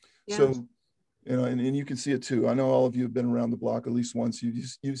 Yeah. So, and you can see it too. I know all of you have been around the block at least once.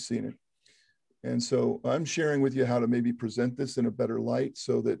 You've seen it. And so I'm sharing with you how to maybe present this in a better light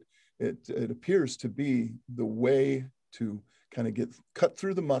so that it appears to be the way to kind of cut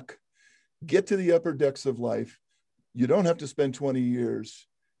through the muck, get to the upper decks of life. You don't have to spend 20 years,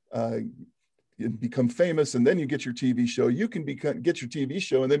 you become famous, and then you get your TV show. You can get your TV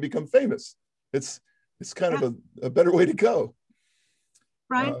show and then become famous. It's kind of a better way to go.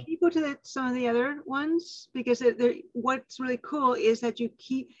 Brian, can you go to some of the other ones? Because what's really cool is that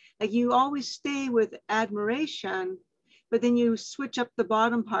you always stay with Admiration, but then you switch up the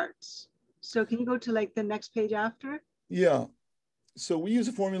bottom parts. So can you go to the next page after? Yeah. So we use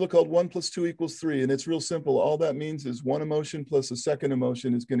a formula called 1 + 2 = 3, and it's real simple. All that means is one emotion plus a second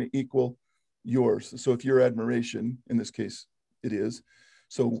emotion is going to equal yours. So if you're Admiration, in this case, it is.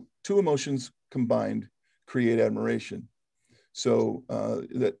 So two emotions combined create admiration. So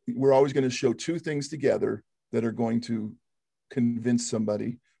that we're always going to show two things together that are going to convince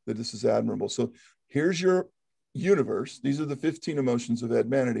somebody that this is admirable. So here's your universe. These are the 15 emotions of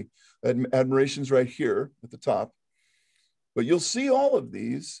admanity. Admiration's right here at the top. But you'll see all of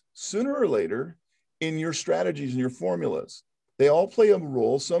these sooner or later in your strategies and your formulas. They all play a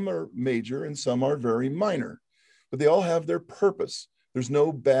role. Some are major and some are very minor, but they all have their purpose. There's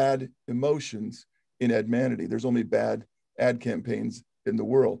no bad emotions in admanity. There's only bad ad campaigns in the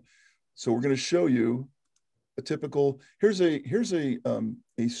world. So we're going to show you a typical, here's a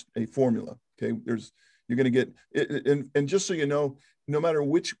formula. Okay. You're going to get, and just so you know, no matter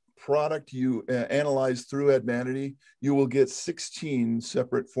which product you analyze through Admanity, you will get 16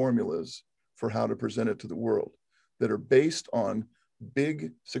 separate formulas for how to present it to the world that are based on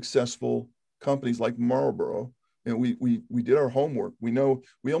big, successful companies like Marlboro. And we did our homework. We know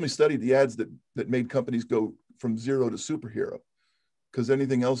we only studied the ads that made companies go from zero to superhero, because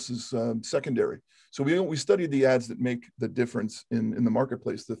anything else is secondary. So we studied the ads that make the difference in the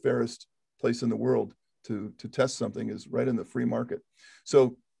marketplace. The fairest place in the world to test something is right in the free market.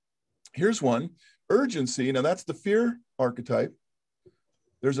 So here's one, urgency. Now that's the fear archetype.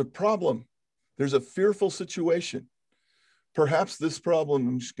 There's a problem. There's a fearful situation. Perhaps this problem,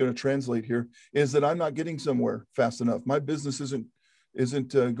 I'm just going to translate here, is that I'm not getting somewhere fast enough. My business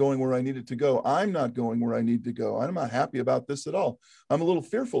isn't going where I need it to go. I'm not going where I need to go. I'm not happy about this at all. I'm a little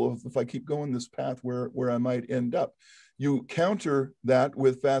fearful of if I keep going this path where I might end up. You counter that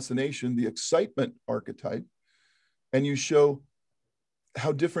with fascination, the excitement archetype, and you show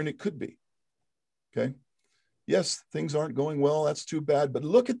how different it could be, okay? Yes, things aren't going well, that's too bad, but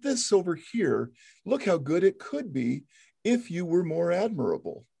look at this over here. Look how good it could be if you were more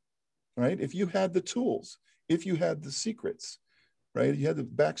admirable, right? If you had the tools, if you had the secrets, right? You had the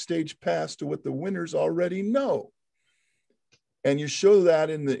backstage pass to what the winners already know. And you show that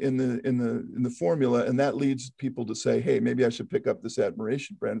in the formula, and that leads people to say, hey, maybe I should pick up this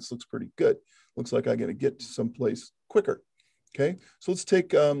admiration brand. This looks pretty good. Looks like I'm going to get to someplace quicker. Okay, so let's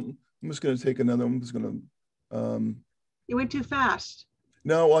take, I'm just going to take another one. I'm just going to. You went too fast.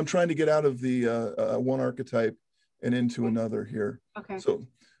 No, I'm trying to get out of the one archetype and into another here. Okay.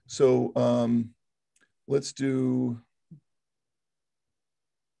 So let's do,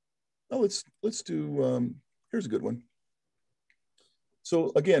 let's do, here's a good one.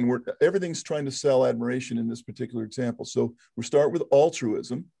 So again, everything's trying to sell admiration in this particular example. So we start with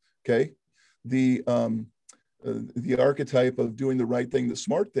altruism, okay? The archetype of doing the right thing, the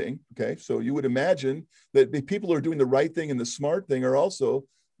smart thing, okay? So you would imagine that the people who are doing the right thing and the smart thing are also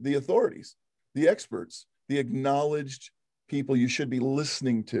the authorities, the experts, the acknowledged people you should be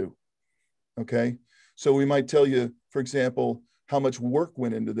listening to, okay? So we might tell you, for example, how much work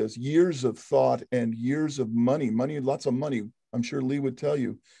went into this, years of thought and years of money, lots of money, I'm sure Lee would tell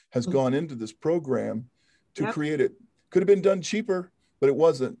you, has gone into this program to create it. Could have been done cheaper, but it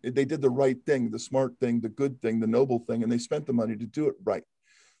wasn't. They did the right thing, the smart thing, the good thing, the noble thing, and they spent the money to do it right.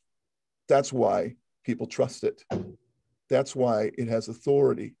 That's why people trust it. That's why it has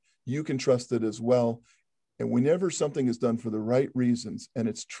authority. You can trust it as well. And whenever something is done for the right reasons and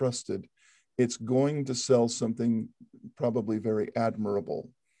it's trusted, it's going to sell something probably very admirable.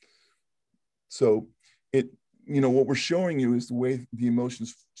 So what we're showing you is the way the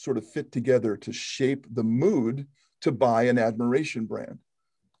emotions sort of fit together to shape the mood to buy an admiration brand,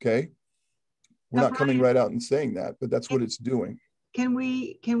 okay? We're not coming right out and saying that, but that's what it's doing. Can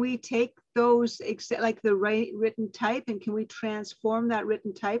we take those, like the written type, and can we transform that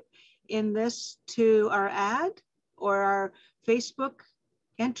written type in this to our ad or our Facebook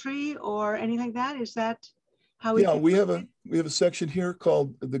entry or anything like that? Is that how we? Yeah, we have a section here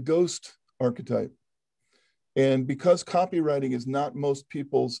called the ghost archetype. And because copywriting is not most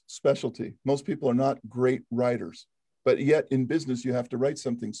people's specialty, most people are not great writers, but yet in business, you have to write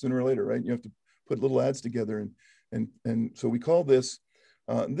something sooner or later, right? You have to put little ads together. And so we call this,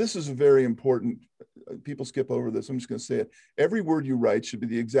 this is very important. People skip over this. I'm just going to say it. Every word you write should be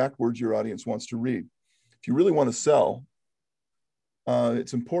the exact words your audience wants to read. If you really want to sell,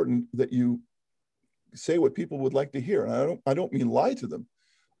 it's important that you say what people would like to hear. And I don't mean lie to them.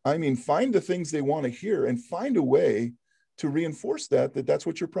 I mean, find the things they want to hear and find a way to reinforce that's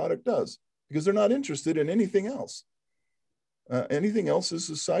what your product does, because they're not interested in anything else. Anything else is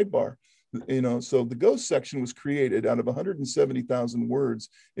a sidebar. So the ghost section was created out of 170,000 words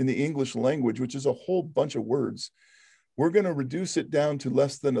in the English language, which is a whole bunch of words. We're going to reduce it down to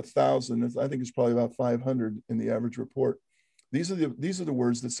less than 1,000. I think it's probably about 500 in the average report. These are the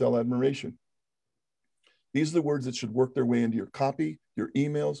words that sell admiration. These are the words that should work their way into your copy, your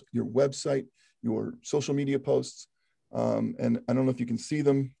emails, your website, your social media posts. And I don't know if you can see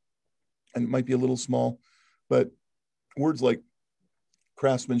them, and it might be a little small, but words like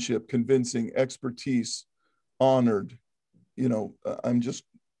craftsmanship, convincing, expertise, honored, I'm just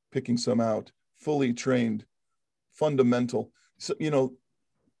picking some out, fully trained, fundamental, so,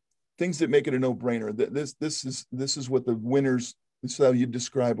 things that make it a no-brainer. This is what the winners, this is how you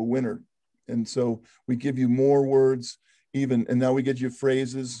describe a winner. And so we give you more words, and now we get you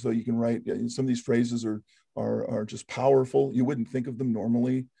phrases, so you can write. Some of these phrases are just powerful. You wouldn't think of them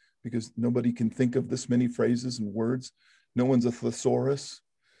normally because nobody can think of this many phrases and words. No one's a thesaurus,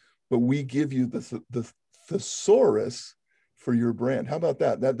 but we give you the thesaurus for your brand. How about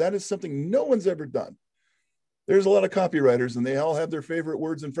that? That is something no one's ever done. There's a lot of copywriters and they all have their favorite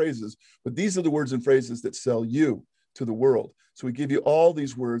words and phrases, but these are the words and phrases that sell you to the world. So we give you all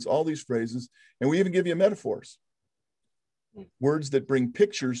these words, all these phrases, and we even give you metaphors. Words that bring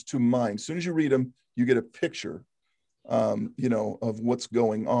pictures to mind. As soon as you read them, you get a picture, you know, of what's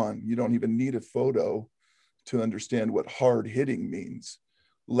going on. You don't even need a photo to understand what hard hitting means.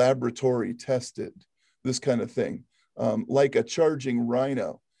 Laboratory tested, this kind of thing. Like a charging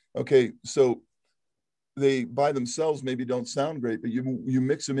rhino. Okay, so they by themselves maybe don't sound great, but you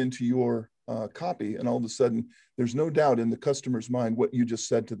mix them into your copy, and all of a sudden there's no doubt in the customer's mind what you just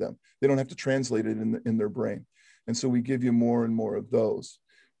said to them. They don't have to translate it in their brain. And so we give you more and more of those.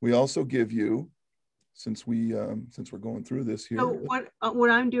 We also give you, since we're going through this here. So what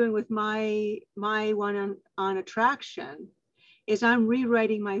I'm doing with my one on attraction is I'm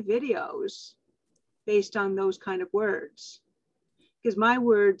rewriting my videos based on those kind of words, because my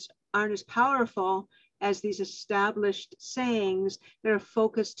words aren't as powerful as these established sayings that are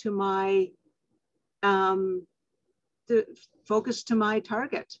focused to my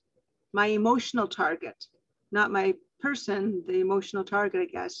target, my emotional target, not my person, the emotional target, I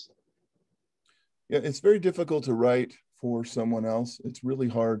guess. Yeah, it's very difficult to write for someone else. It's really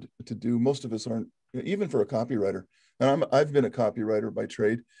hard to do. Most of us aren't, even for a copywriter. And I've been a copywriter by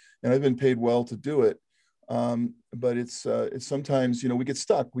trade, and I've been paid well to do it. But it's sometimes, you know, we get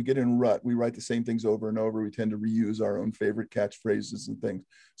stuck, we get in a rut, we write the same things over and over. We tend to reuse our own favorite catchphrases and things.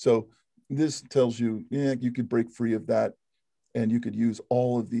 So this tells you, yeah, you could break free of that, and you could use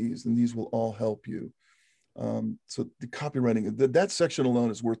all of these, and these will all help you. So the copywriting, that section alone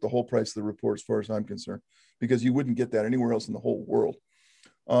is worth the whole price of the report, as far as I'm concerned, because you wouldn't get that anywhere else in the whole world.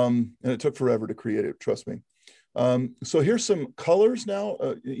 And it took forever to create it, trust me. So here's some colors now,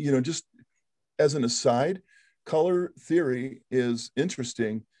 you know, just as an aside, color theory is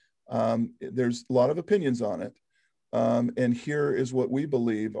interesting. There's a lot of opinions on it. And here is what we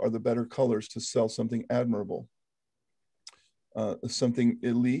believe are the better colors to sell something admirable, something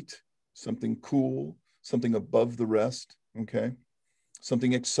elite, something cool, something above the rest, okay?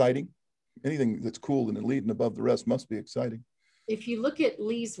 Something exciting. Anything that's cool and elite and above the rest must be exciting. If you look at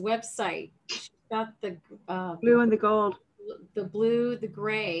Lee's website, she's got the Blue and the gold. The blue, the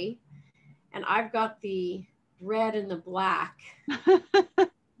gray, and I've got the red and the black.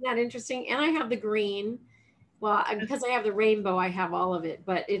 Isn't that interesting? And I have the green. Well, because I have the rainbow, I have all of it,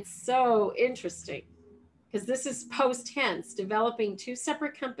 but it's so interesting because this is post tense, developing two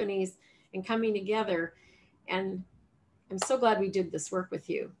separate companies and coming together. And I'm so glad we did this work with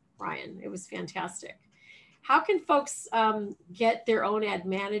you, Ryan. It was fantastic. How can folks get their own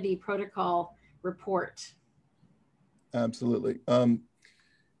Admanity protocol report? Absolutely.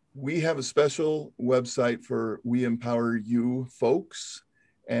 We have a special website for We Empower You folks,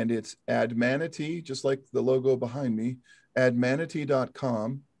 and it's Admanity, just like the logo behind me,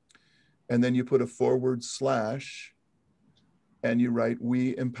 admanity.com. And then you put a / and you write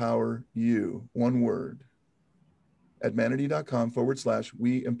We Empower You, one word. Admanity.com /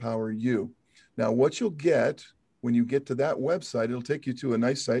 We Empower You. Now, what you'll get when you get to that website, it'll take you to a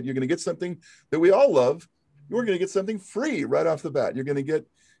nice site. You're going to get something that we all love. You're going to get something free right off the bat. You're going to get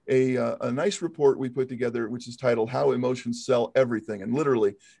a nice report we put together, which is titled How Emotions Sell Everything. And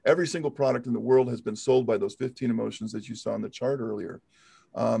literally every single product in the world has been sold by those 15 emotions that you saw on the chart earlier.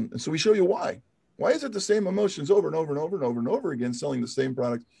 And so we show you why. Why is it the same emotions over and over and over and over and over again, selling the same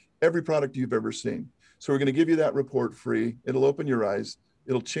product, every product you've ever seen? So we're going to give you that report free. It'll open your eyes.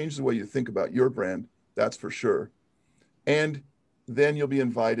 It'll change the way you think about your brand. That's for sure. And then you'll be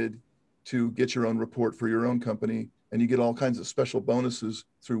invited to get your own report for your own company. And you get all kinds of special bonuses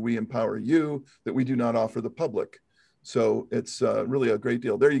through We Empower You that we do not offer the public. So it's really a great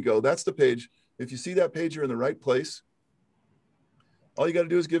deal. There you go. That's the page. If you see that page, you're in the right place. All you got to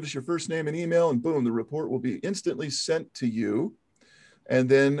do is give us your first name and email, and boom, the report will be instantly sent to you. And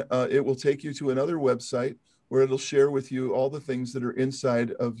then it will take you to another website where it'll share with you all the things that are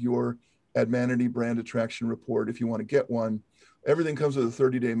inside of your Admanity brand attraction report. If you want to get one, everything comes with a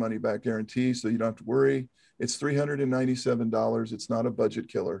 30-day money-back guarantee, so you don't have to worry. It's $397. It's not a budget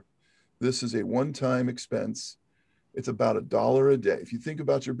killer. This is a one-time expense. It's about $1 a day. If you think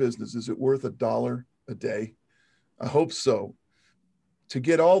about your business, is it worth $1 a day? I hope so. To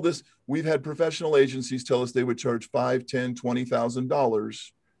get all this, we've had professional agencies tell us they would charge $5,000, $10,000,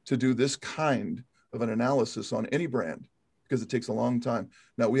 $20,000 to do this kind of an analysis on any brand, because it takes a long time.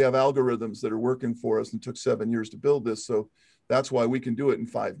 Now, we have algorithms that are working for us and took 7 years to build this. So that's why we can do it in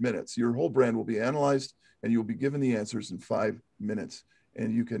 5 minutes. Your whole brand will be analyzed and you'll be given the answers in 5 minutes.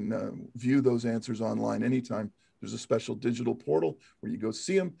 And you can view those answers online anytime There's a special digital portal where you go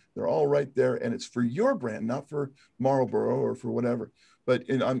see them. They're all right there, and it's for your brand, not for Marlboro or for whatever. But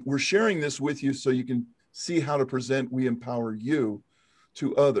we're sharing this with you so you can see how to present We Empower You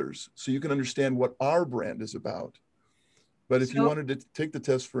to others, so you can understand what our brand is about. But if you wanted to take the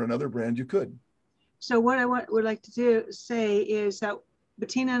test for another brand, you could. So what I would like to say is that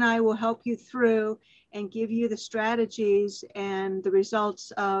Bettina and I will help you through and give you the strategies and the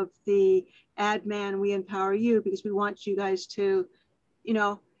results of the ad man We Empower You, because we want you guys to, you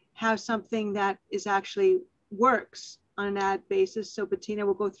know, have something that is actually works on an ad basis. So Bettina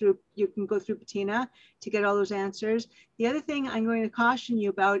will go through, you can go through Bettina to get all those answers. The other thing I'm going to caution you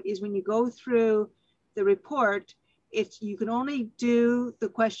about is when you go through the report, you can only do the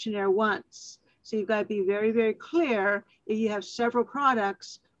questionnaire once. So you've got to be very, very clear if you have several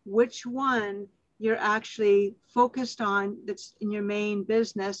products, which one you're actually focused on that's in your main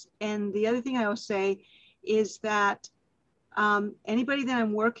business. And the other thing I will say is that anybody that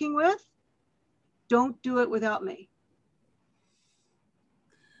I'm working with, don't do it without me.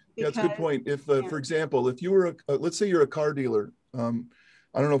 Yeah, that's a good point. If, for example, if you were, let's say you're a car dealer. I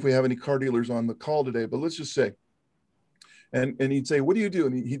don't know if we have any car dealers on the call today, but let's just say, and he'd say, what do you do?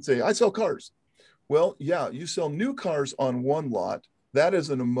 And he'd say, I sell cars. Well, yeah, you sell new cars on one lot. That is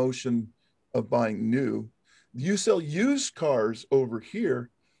an emotion of buying new. You sell used cars over here.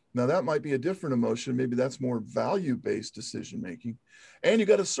 Now that might be a different emotion. Maybe that's more value-based decision-making. And you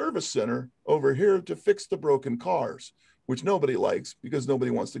got a service center over here to fix the broken cars, which nobody likes because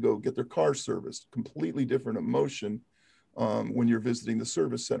nobody wants to go get their car serviced. Completely different emotion when you're visiting the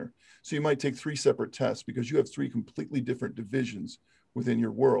service center. So you might take 3 separate tests because you have 3 completely different divisions within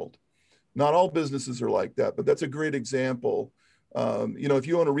your world. Not all businesses are like that, but that's a great example. You know, if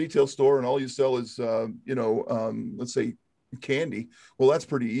you own a retail store and all you sell is, let's say candy, well, that's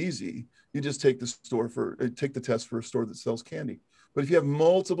pretty easy. You just take the test for a store that sells candy. But if you have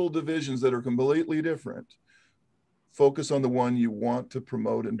multiple divisions that are completely different, focus on the one you want to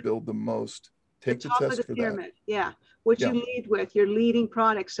promote and build the most. Take the test for that. Yeah, what you lead with, your leading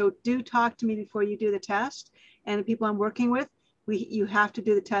product. So do talk to me before you do the test. And the people I'm working with, you have to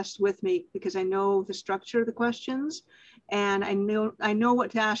do the test with me because I know the structure of the questions and I know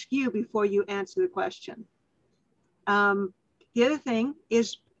what to ask you before you answer the question. The other thing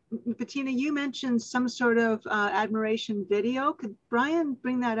is, Bettina, you mentioned some sort of admiration video. Could Brian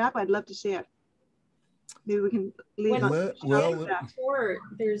bring that up? I'd love to see it. Maybe we can leave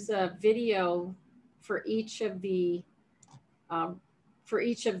there's a video for each of the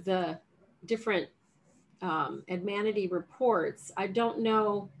different Admanity reports. I don't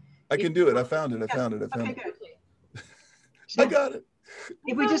know. I can do it. I found it. I found it. I got it.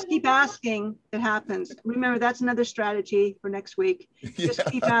 If we just keep asking, it happens. Remember, that's another strategy for next week. Just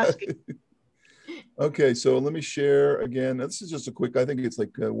keep asking. Okay, so let me share again. This is just a quick, I think it's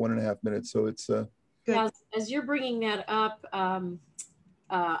like 1.5 minutes. So it's good. As you're bringing that up,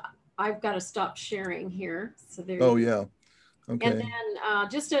 I've got to stop sharing here. So there. Oh, yeah. Okay. And then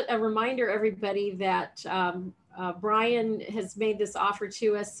just a reminder, everybody, that Brian has made this offer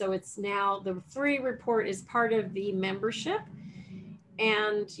to us. So it's now the free report is part of the membership.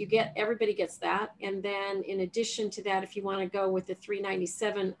 And everybody gets that. And then in addition to that, if you want to go with the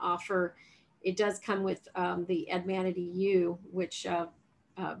 $397 offer, it does come with the Admanity U, which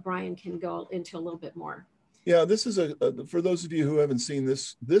Brian can go into a little bit more. Yeah, this is for those of you who haven't seen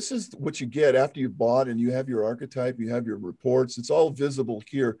this, this is what you get after you've bought and you have your archetype, you have your reports. It's all visible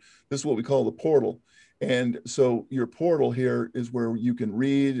here. This is what we call the portal. And so your portal here is where you can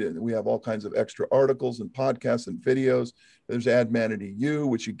read, and we have all kinds of extra articles and podcasts and videos. There's Admanity U,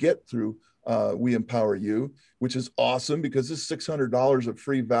 which you get through We Empower You, which is awesome because this is $600 of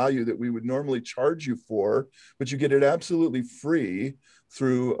free value that we would normally charge you for, but you get it absolutely free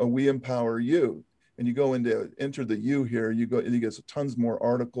through a We Empower You. And you go into enter the U here, you get tons more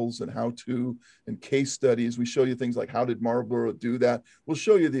articles and how-to and case studies. We show you things like how did Marlboro do that? We'll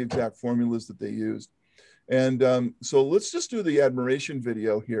show you the exact formulas that they used. And so let's just do the admiration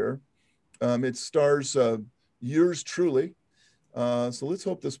video here. It stars yours truly. So let's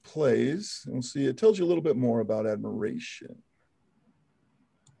hope this plays. And we'll see, it tells you a little bit more about admiration.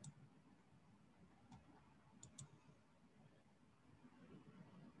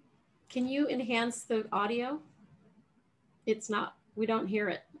 Can you enhance the audio? It's not, we don't hear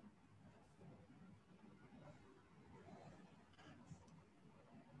it.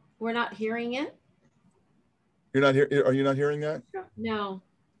 We're not hearing it. You're not here. Are you not hearing that? No.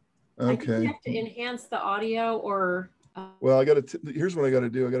 Okay. I think you have to enhance the audio or. Well, here's what I got to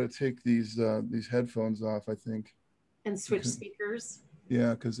do. I got to take these headphones off, I think. And switch speakers.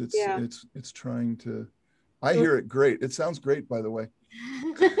 Yeah, because it's trying to I hear it great. It sounds great, by the way.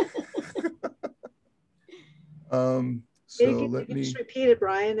 So let me just repeat it,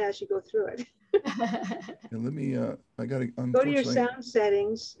 Brian, as you go through it. and let me. I gotta Go to your sound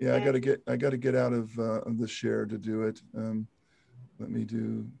settings. Yeah, I gotta get out of the share to do it. Let me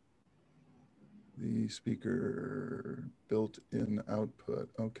do the speaker built-in output.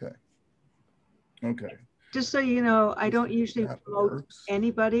 Okay. Okay. Just so you know, I don't usually promote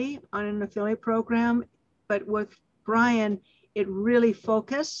anybody on an affiliate program, but with Brian, it really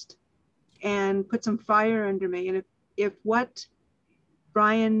focused and put some fire under me. And if what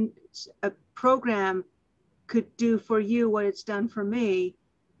Brian's program could do for you what it's done for me,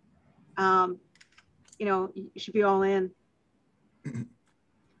 you know, you should be all in.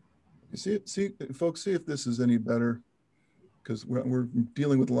 See, folks, see if this is any better, because we're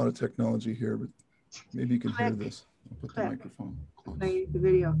dealing with a lot of technology here, but maybe you can hear this. I'll put the microphone close. Play the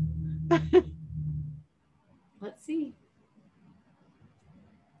video. Let's see.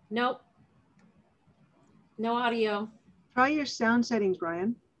 Nope. No audio. Try your sound settings,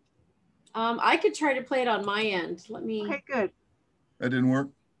 Brian. I could try to play it on my end. Let me. Okay, good. That didn't work?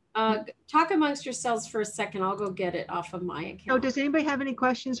 Talk amongst yourselves for a second. I'll go get it off of my account. So does anybody have any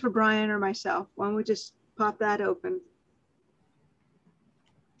questions for Brian or myself? Why don't we just pop that open?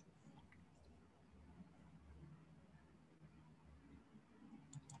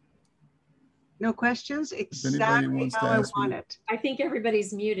 No questions? Exactly how I want it. I think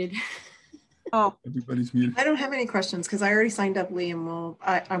everybody's muted. Oh, everybody's muted. I don't have any questions because I already signed up, Lee, and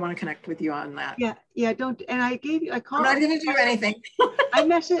I want to connect with you on that. Yeah, don't. And I gave you. I'm not going to do anything. I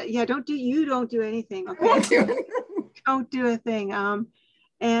messaged. Yeah, don't do anything. Okay. Don't do a thing.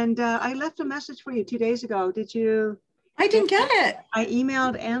 And I left a message for you 2 days ago. Did you? I didn't get it. I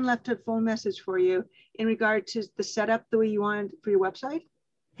emailed and left a phone message for you in regard to the setup the way you wanted for your website.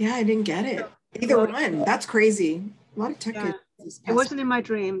 Yeah, I didn't get it. Either one. That's crazy. A lot of tech. Yeah. It wasn't in my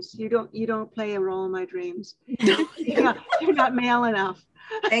dreams. You don't play a role in my dreams. No. You're not male enough.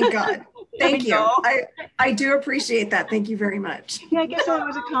 Thank God. Thank you. I do appreciate that. Thank you very much. Yeah, I guess that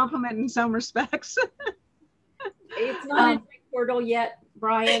was a compliment in some respects. It's not in my portal yet,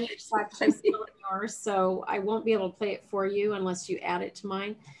 Brian. It's actually still in yours, so I won't be able to play it for you unless you add it to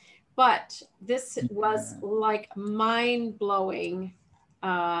mine. But this was like mind-blowing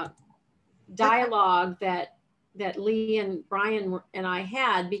dialogue that Lee and Brian and I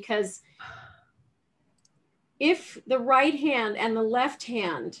had, because if the right hand and the left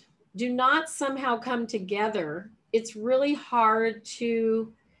hand do not somehow come together, it's really hard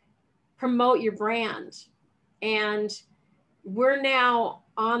to promote your brand. And we're now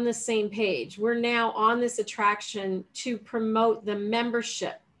on the same page. We're now on this attraction to promote the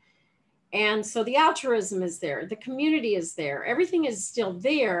membership. And so the altruism is there, the community is there, everything is still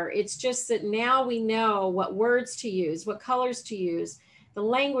there. It's just that now we know what words to use, what colors to use, the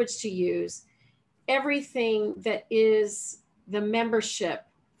language to use, everything that is the membership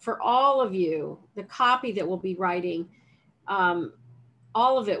for all of you, the copy that we'll be writing,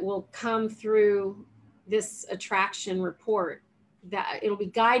 all of it will come through this attraction report. That it'll be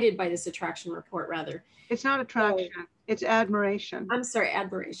guided by this attraction report, rather. It's not attraction. It's admiration. I'm sorry,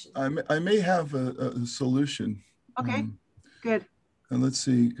 admiration. I may have a solution. Okay, good. And let's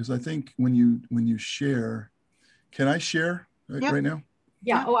see, because I think when you share, can I share right now?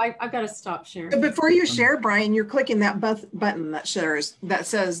 Yeah. Oh, I've got to stop sharing. So before you share, Brian, you're clicking that button that says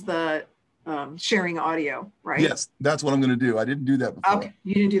the sharing audio, right? Yes, that's what I'm going to do. I didn't do that before. Okay,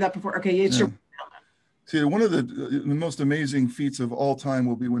 you didn't do that before. Okay, it's your. See, one of the most amazing feats of all time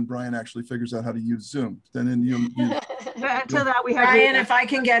will be when Brian actually figures out how to use Zoom. Then until that we have Brian, if I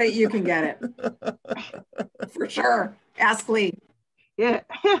can get it, you can get it. For sure. Ask Lee. Yeah.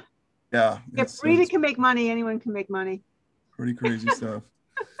 Yeah. If Rita can make money, anyone can make money. Pretty crazy stuff.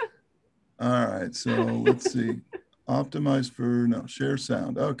 All right, so let's see. Optimize for share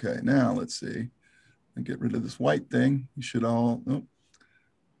sound. Okay, now let's see. And get rid of this white thing. You should all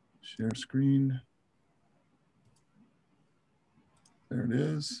share screen. There it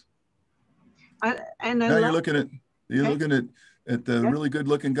is. Now you're looking at the really good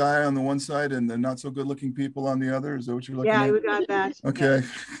looking guy on the one side and the not so good looking people on the other. Is that what you're looking at? Yeah, we got that. Okay.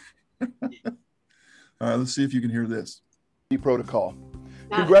 All right, let's see if you can hear this. Protocol.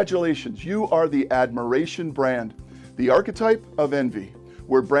 Congratulations, you are the admiration brand, the archetype of envy,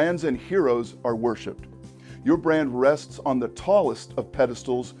 where brands and heroes are worshipped. Your brand rests on the tallest of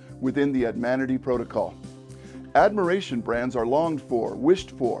pedestals within the Admanity Protocol. Admiration brands are longed for,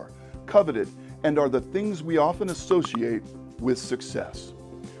 wished for, coveted, and are the things we often associate with success.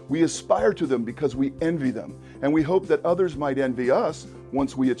 We aspire to them because we envy them, and we hope that others might envy us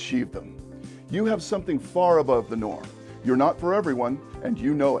once we achieve them. You have something far above the norm. You're not for everyone, and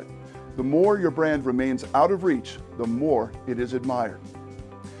you know it. The more your brand remains out of reach, the more it is admired.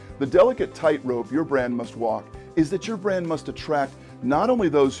 The delicate tightrope your brand must walk is that your brand must attract not only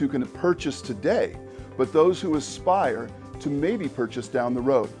those who can purchase today, but those who aspire to maybe purchase down the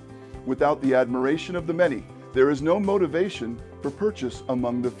road. Without the admiration of the many, there is no motivation for purchase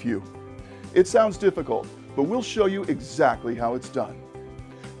among the few. It sounds difficult, but we'll show you exactly how it's done.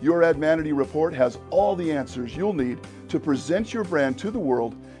 Your Admanity report has all the answers you'll need to present your brand to the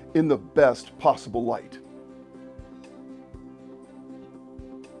world in the best possible light.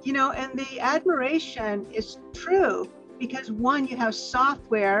 You know, and the admiration is true because one, you have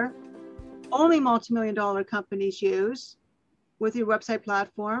software only multi-million-dollar companies use with your website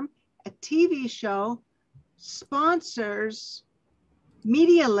platform, a TV show, sponsors,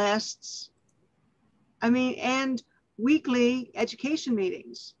 media lists, I mean, and weekly education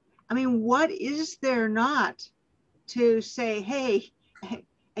meetings. I mean, what is there not to say, hey,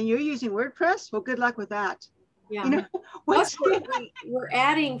 and you're using WordPress? Well, good luck with that. Yeah. You know, plus we're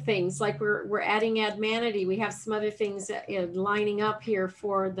adding things like we're adding Admanity. We have some other things lining up here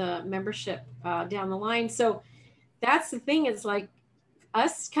for the membership down the line. So that's the thing, is like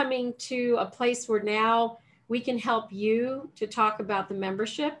us coming to a place where now we can help you to talk about the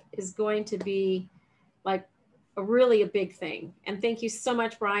membership is going to be like a big thing. And thank you so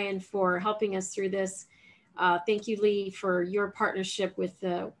much, Brian, for helping us through this. Thank you, Lee, for your partnership with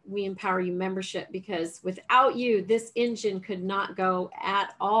the We Empower You membership, because without you, this engine could not go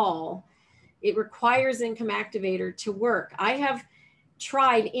at all. It requires Income Activator to work. I have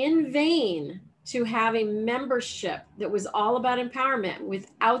tried in vain to have a membership that was all about empowerment.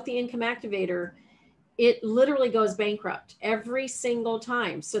 Without the Income Activator, it literally goes bankrupt every single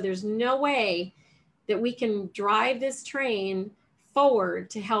time. So there's no way that we can drive this train forward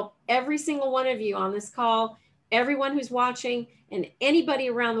to help every single one of you on this call, everyone who's watching, and anybody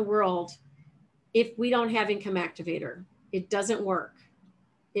around the world. If we don't have Income Activator, it doesn't work.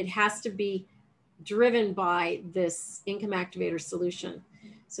 It has to be driven by this Income Activator solution.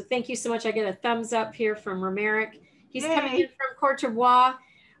 So thank you so much. I get a thumbs up here from Romeric. He's coming in from Cote d'Ivoire,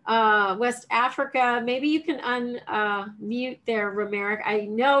 West Africa. Maybe you can unmute there, Romeric. I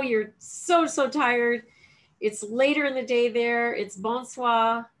know you're so tired. It's later in the day there. It's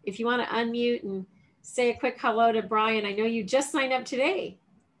bonsoir. If you want to unmute and say a quick hello to Brian. I know you just signed up today.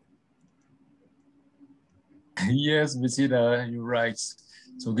 Yes, Bettina, you're right.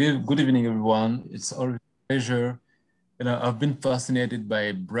 So good evening, everyone. It's always a pleasure. You know, I've been fascinated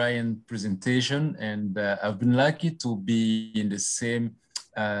by Brian's presentation, and I've been lucky to be in the same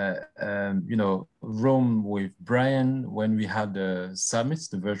you know, room with Brian when we had the summit,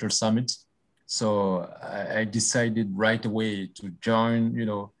 the virtual summit. So I decided right away to join, you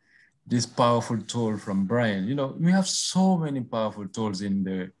know, this powerful tool from Brian. You know, we have so many powerful tools in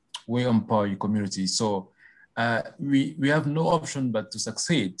the We Empower You community. So we have no option but to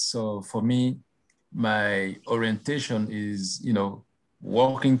succeed. So for me, my orientation is, you know,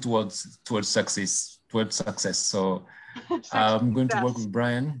 working towards success. So I'm going to work with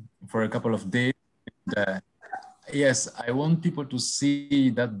Brian for a couple of days. And, yes, I want people to see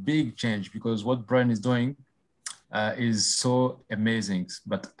that big change, because what Brian is doing is so amazing.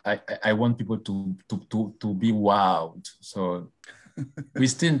 But I want people to be wowed. So we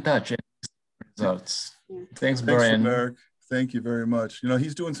stay in touch and results. Thanks, Brian. Eric. Thank you very much. You know,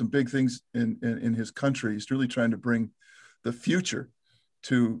 he's doing some big things in his country. He's really trying to bring the future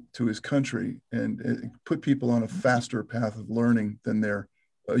to his country and put people on a faster path of learning than they're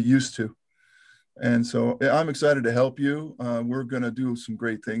used to. And so I'm excited to help you. We're going to do some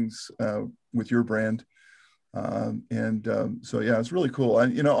great things with your brand. So yeah, it's really cool.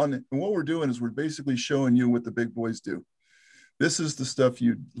 And, you know, and what we're doing is we're basically showing you what the big boys do. This is the stuff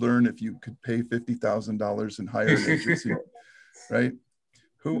you'd learn if you could pay $50,000 and hire an agency, right?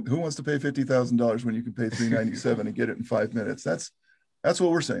 Who wants to pay $50,000 when you can pay $397 and get it in 5 minutes? That's what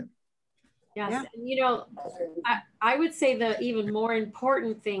we're saying. Yes, yeah. And, you know, I would say the even more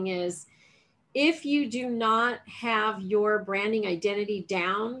important thing is, if you do not have your branding identity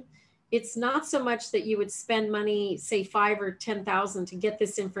down, it's not so much that you would spend money, say $5,000 or $10,000 to get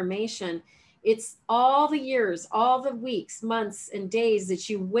this information. It's all the years, all the weeks, months, and days that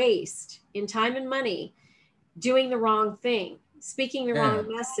you waste in time and money doing the wrong thing, speaking the wrong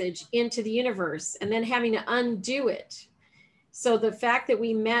message into the universe, and then having to undo it. So the fact that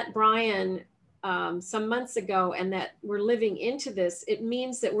we met Brian some months ago and that we're living into this, it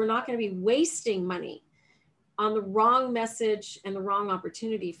means that we're not going to be wasting money on the wrong message and the wrong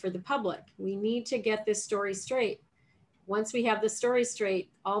opportunity for the public. We need to get this story straight. Once we have the story straight,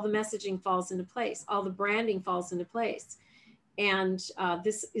 all the messaging falls into place, all the branding falls into place. And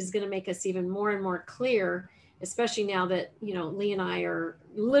this is going to make us even more and more clear, especially now that, you know, Lee and I are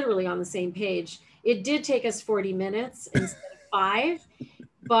literally on the same page. It did take us 40 minutes instead of 5,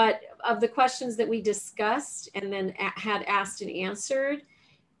 but of the questions that we discussed and then had asked and answered,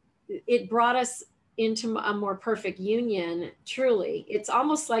 it brought us into a more perfect union, truly. It's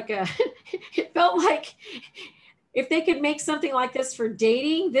almost like it felt like if they could make something like this for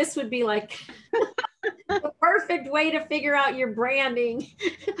dating, this would be like the perfect way to figure out your branding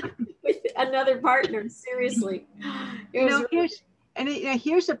with another partner. Seriously.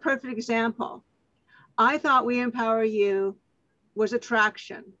 Here's a perfect example. I thought We Empower You was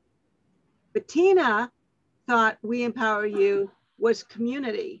attraction. Bettina thought We Empower You was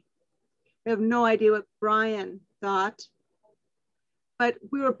community. I have no idea what Brian thought, but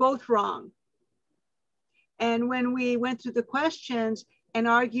we were both wrong. And when we went through the questions and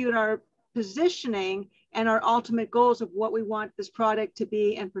argued our positioning and our ultimate goals of what we want this product to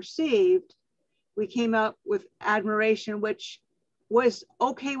be and perceived, we came up with admiration, which was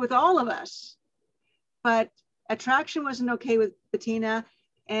okay with all of us. But attraction wasn't okay with Bettina,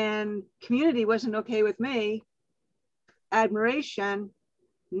 and community wasn't okay with me. Admiration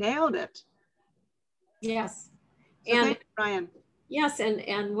nailed it. Yes. So and thank you, Brian. Yes,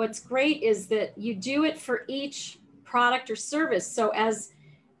 and what's great is that you do it for each product or service. So as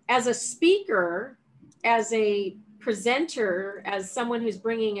a speaker, as a presenter, as someone who's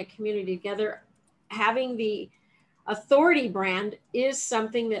bringing a community together, having the authority brand is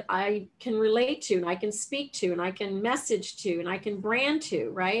something that I can relate to and I can speak to and I can message to and I can brand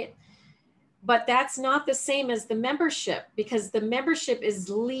to, right? But that's not the same as the membership, because the membership is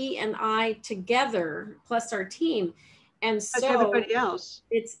Lee and I together plus our team. And so everybody else,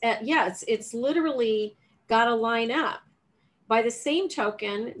 it's literally got to line up. By the same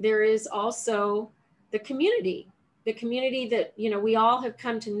token, there is also the community that, you know, we all have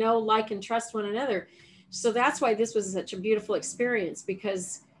come to know, like, and trust one another. So that's why this was such a beautiful experience,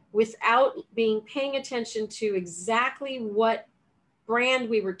 because without paying attention to exactly what brand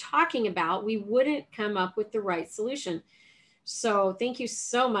we were talking about, we wouldn't come up with the right solution. So thank you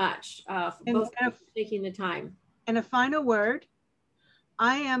so much both for taking the time. And a final word,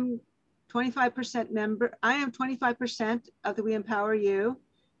 I am 25% member. I am 25% of the We Empower You.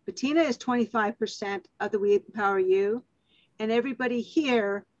 Bettina is 25% of the We Empower You. And everybody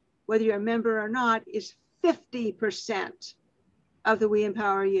here, whether you're a member or not, is 50% of the We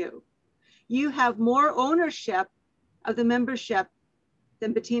Empower You. You have more ownership of the membership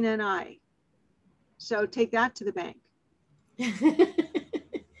than Bettina and I. So take that to the bank.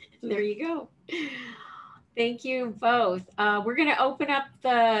 There you go. Thank you both. We're going to open up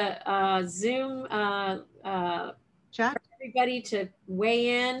the Zoom chat for everybody to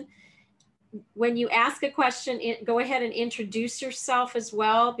weigh in. When you ask a question, go ahead and introduce yourself as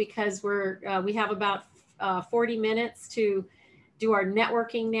well, because we have about 40 minutes to do our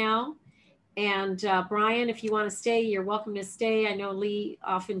networking now. And Brian, if you want to stay, you're welcome to stay. I know Lee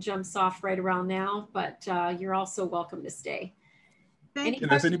often jumps off right around now, but you're also welcome to stay. And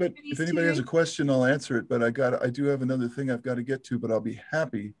if anybody has a question, I'll answer it. But I do have another thing I've got to get to, but I'll be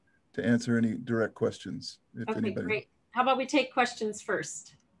happy to answer any direct questions. Okay, great. How about we take questions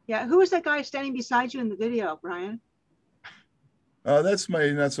first? Yeah, who was that guy standing beside you in the video, Brian? That's my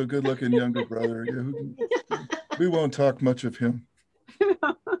not so good looking younger brother. We won't talk much of him.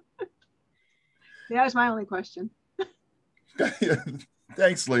 That was my only question.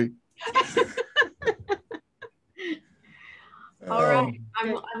 Thanks, Lee. All right,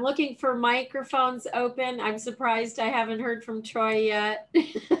 I'm looking for microphones open. I'm surprised I haven't heard from Troy yet.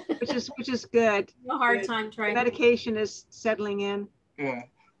 which is good. A hard time trying. The medication is settling in. Yeah.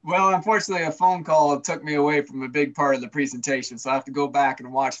 Well, unfortunately, a phone call took me away from a big part of the presentation, so I have to go back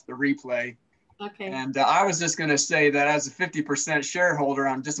and watch the replay. Okay. And I was just going to say that as a 50% shareholder,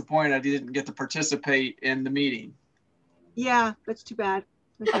 I'm disappointed I didn't get to participate in the meeting. Yeah, that's too bad.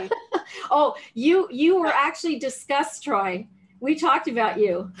 Okay. Oh, you were actually discussed, Troy. We talked about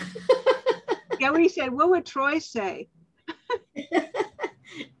you. Yeah, we said, what would Troy say?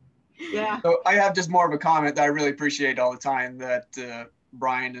 Yeah. So I have just more of a comment that I really appreciate all the time that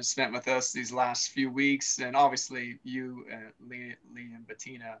Brian has spent with us these last few weeks, and obviously you, Lee and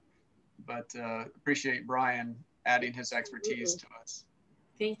Bettina, but appreciate Brian adding his expertise to us.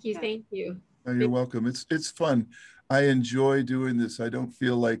 Thank you. Thank you. Oh, you're welcome. It's fun. I enjoy doing this. I don't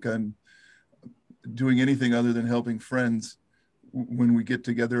feel like I'm doing anything other than helping friends when we get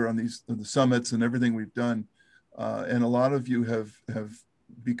together on the summits and everything we've done. And a lot of you have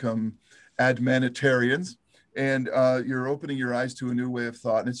become admanitarians, and you're opening your eyes to a new way of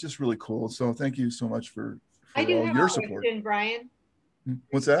thought. And it's just really cool. So thank you so much for I do all have your a support. question, Brian.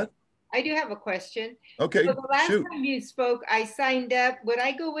 What's that? I do have a question. Okay, So the last shoot. time you spoke, I signed up. Would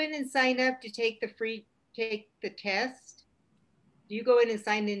I go in and sign up to take the test? Do you go in and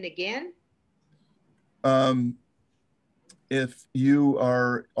sign in again? If you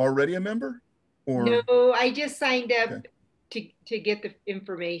are already a member, or no, I just signed up okay. to get the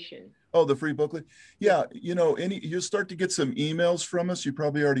information. Oh, the free booklet. Yeah, you know, you'll start to get some emails from us. You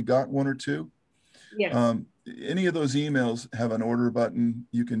probably already got one or two. Yes. Any of those emails have an order button.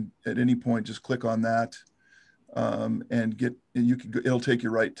 You can at any point just click on that, and it'll take you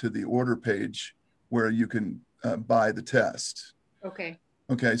right to the order page where you can buy the test. Okay.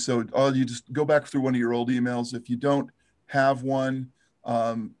 Okay, so you just go back through one of your old emails. If you don't have one,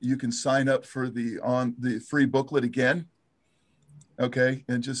 you can sign up for the free booklet again. Okay,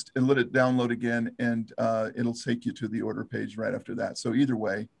 and let it download again, and it'll take you to the order page right after that. So either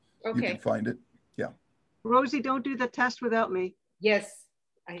way, you can find it. Yeah. Rosie, don't do the test without me. Yes,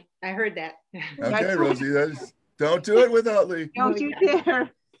 I heard that. Okay, Rosie, don't do it without Lee. Don't you dare.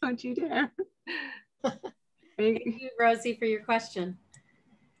 Don't you dare. Thank you, Rosie, for your question.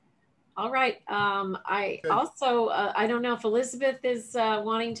 All right. I don't know if Elizabeth is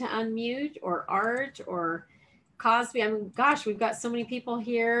wanting to unmute, or Art, or Cosby. I mean, gosh, we've got so many people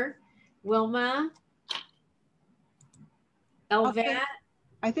here. Wilma, Elvet. Okay.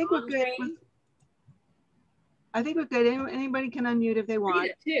 I think we're good. I think we're good. Anybody can unmute if they want.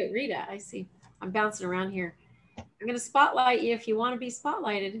 Rita too. Rita, I see. I'm bouncing around here. I'm going to spotlight you if you want to be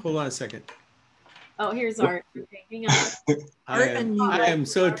spotlighted. Hold on a second. Oh, here's Art. Okay, hang on. I am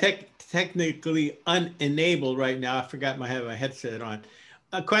so technically unenabled right now. I forgot I have my headset on.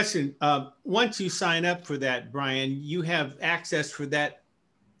 A question. Once you sign up for that, Brian, you have access for that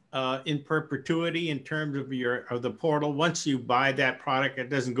in perpetuity in terms of the portal. Once you buy that product, it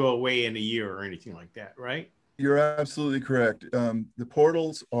doesn't go away in a year or anything like that, right? You're absolutely correct. The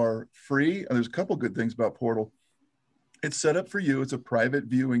portals are free. There's a couple good things about Portal. It's set up for you. It's a private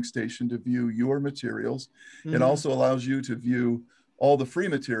viewing station to view your materials. Mm-hmm. It also allows you to view all the free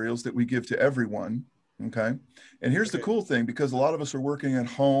materials that we give to everyone. Okay. And here's the cool thing, because a lot of us are working at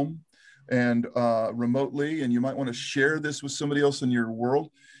home and remotely, and you might want to share this with somebody else in your world.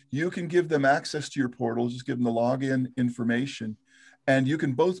 You can give them access to your portal, just give them the login information, and you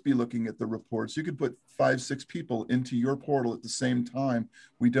can both be looking at the reports. You could put 5, 6 people into your portal at the same time.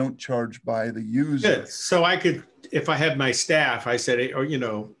 We don't charge by the user. Good. So I could, if I had my staff, I said, or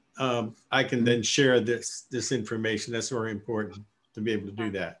I can then share this information. That's very important to be able to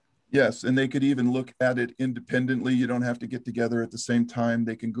do that. Yes, and they could even look at it independently. You don't have to get together at the same time.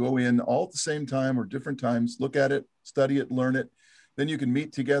 They can go in all at the same time or different times, look at it, study it, learn it. Then you can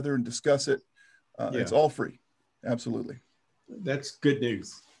meet together and discuss it. It's all free. Absolutely. That's good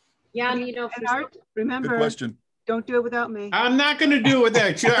news. Yeah, and Art, remember, good question. Don't do it without me. I'm not going to do it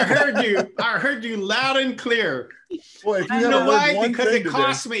without you. I heard you. I heard you loud and clear. Boy, if you know why? Because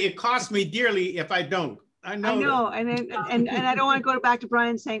it costs me dearly if I don't. I know. And I don't want to go back to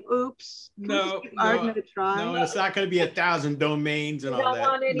Brian saying, "Oops." No, it's not going to be 1,000 domains and all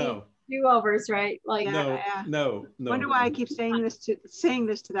that. No. Do-overs, right? Like no. Wonder why I keep saying this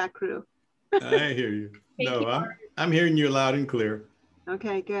to that crew. I hear you. I'm hearing you loud and clear.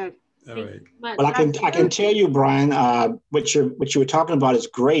 Okay, good. All right. Well, I can tell you, Brian, what you were talking about is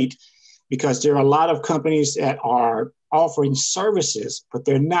great, because there are a lot of companies that are offering services, but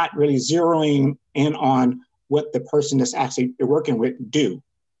they're not really zeroing in on what the person that's actually working with do.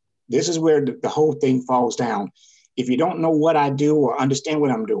 This is where the whole thing falls down. If you don't know what I do or understand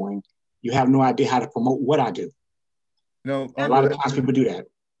what I'm doing, you have no idea how to promote what I do. No, a lot of times people do that.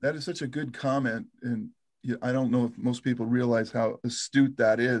 That is such a good comment. And I don't know if most people realize how astute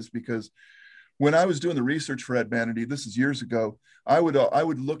that is, because when I was doing the research for Advanity, this is years ago, I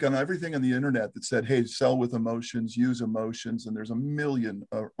would look on everything on the internet that said, hey, sell with emotions, use emotions. And there's a million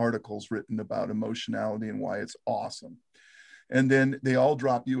articles written about emotionality and why it's awesome. And then they all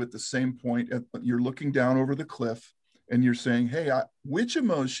drop you at the same point. You're looking down over the cliff and you're saying, hey, which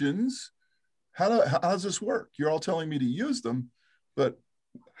emotions, how does this work? You're all telling me to use them, but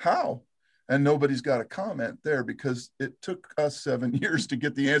how? And nobody's got a comment there, because it took us 7 years to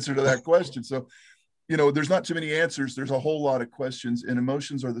get the answer to that question. So, there's not too many answers. There's a whole lot of questions, and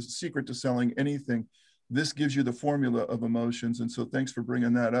emotions are the secret to selling anything. This gives you the formula of emotions. And so thanks for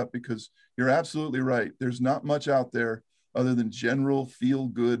bringing that up, because you're absolutely right. There's not much out there other than general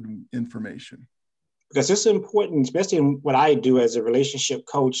feel-good information. Because it's important, especially in what I do as a relationship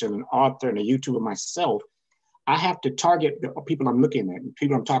coach and an author and a YouTuber myself. I have to target the people I'm looking at,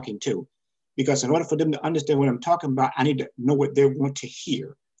 people I'm talking to. because in order for them to understand what I'm talking about, I need to know what they want to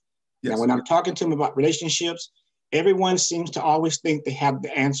hear. Yes. Now, when I'm talking to them about relationships, everyone seems to always think they have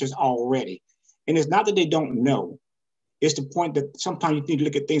the answers already. And it's not that they don't know. It's the point that sometimes you need to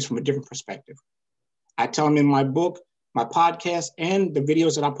look at things from a different perspective. I tell them in my book, my podcast, and the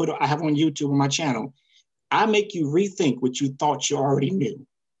videos that I have on YouTube on my channel, I make you rethink what you thought you already knew.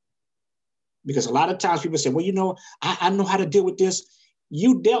 Because a lot of times people say, well, you know, I know how to deal with this.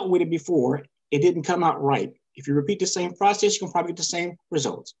 You dealt with it before. It didn't come out right. If you repeat the same process, you can probably get the same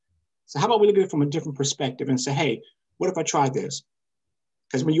results. So how about we look at it from a different perspective and say, hey, what if I try this?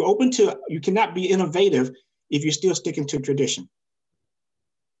 Because when you're open to, you cannot be innovative if you're still sticking to tradition.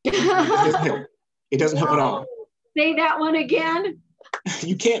 It doesn't help. It doesn't help at all. Say that one again.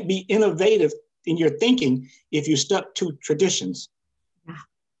 You can't be innovative in your thinking if you're stuck to traditions.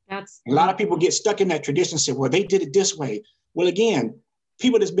 That's a lot of people get stuck in that tradition and say, well, they did it this way. Well, again,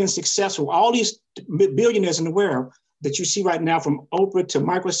 people that's been successful, all these billionaires in the world that you see right now, from Oprah to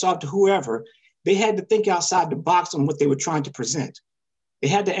Microsoft to whoever, they had to think outside the box on what they were trying to present. They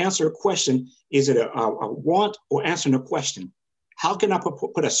had to answer a question. Is it a want or answering a question? How can I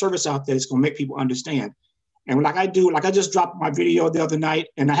put a service out there that's going to make people understand? And like I just dropped my video the other night,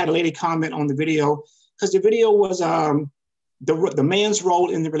 and I had a lady comment on the video, because the video was the man's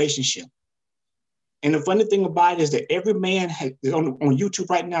role in the relationship. And the funny thing about it is that every man is on YouTube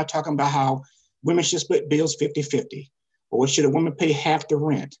right now talking about how women should split bills 50-50, or should a woman pay half the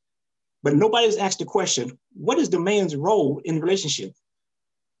rent? But nobody's asked the question, what is the man's role in the relationship?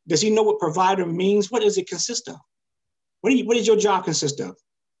 Does he know what provider means? What does it consist of? What does your job consist of?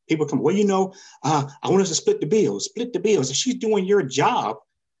 People come, well, you know, I want us to split the bills. Split the bills. If she's doing your job,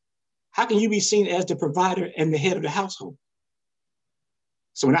 how can you be seen as the provider and the head of the household?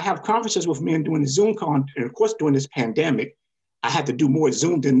 So when I have conferences with men doing the Zoom call, and of course, during this pandemic, I had to do more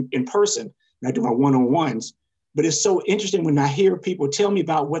Zoom than in person, and I do my one-on-ones. But it's so interesting when I hear people tell me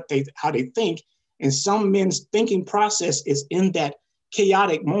about how they think, and some men's thinking process is in that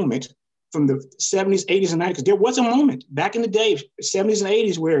chaotic moment from the 70s, 80s, and 90s. Because there was a moment back in the day, 70s and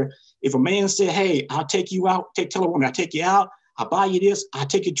 80s, where if a man said, hey, I'll take you out, tell a woman, I'll take you out, I'll buy you this, I'll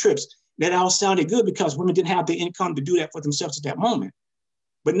take you trips. That all sounded good because women didn't have the income to do that for themselves at that moment.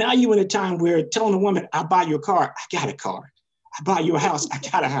 But now you're in a time where telling a woman, I'll buy you a car, I got a car. I buy you a house, I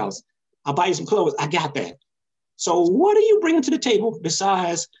got a house. I'll buy you some clothes, I got that. So what are you bringing to the table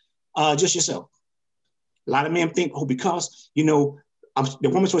besides just yourself? A lot of men think, oh, because, you know, the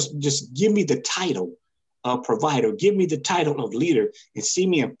woman's supposed to just give me the title of provider, give me the title of leader, and see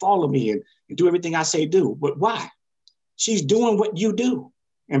me and follow me and do everything I say do. But why? She's doing what you do.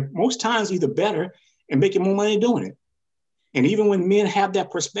 And most times either better and making more money doing it. And even when men have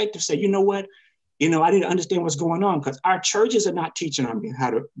that perspective, say, you know what, you know, I didn't understand what's going on, because our churches are not teaching our men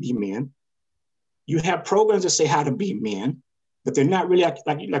how to be men. You have programs that say how to be men, but they're not really,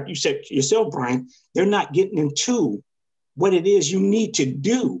 like you said yourself, Brian, they're not getting into what it is you need to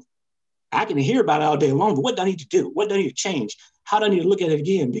do. I can hear about it all day long, but what do I need to do? What do I need to change? How do I need to look at it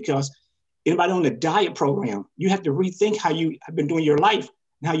again? Because anybody on the diet program, you have to rethink how you have been doing your life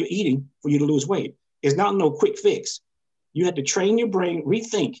and how you're eating for you to lose weight. It's not no quick fix. You have to train your brain,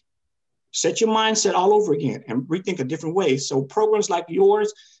 rethink, set your mindset all over again and rethink a different way. So programs like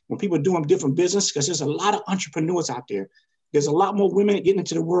yours, when people are doing different business, because there's a lot of entrepreneurs out there. There's a lot more women getting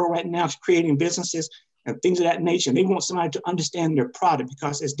into the world right now, creating businesses and things of that nature. And they want somebody to understand their product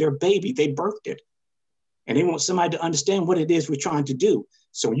because it's their baby, they birthed it. And they want somebody to understand what it is we're trying to do.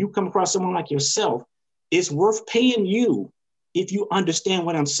 So when you come across someone like yourself, it's worth paying you if you understand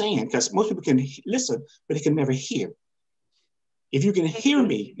what I'm saying, because most people can listen, but they can never hear. If you can hear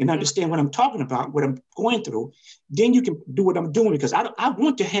me and understand what I'm talking about, what I'm going through, then you can do what I'm doing, because I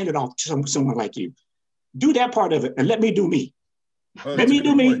want to hand it off to someone like you. Do that part of it and let me do me. Let me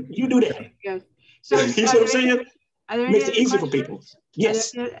do me, you do that. Yeah. So, you see what I'm saying? Are there Makes any it easier for people.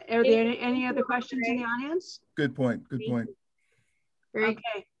 Yes. Are there any other questions in the audience? Good point. Good point.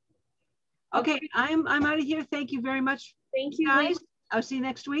 Okay. Okay, I'm out of here. Thank you very much. Thank you, guys. I'll see you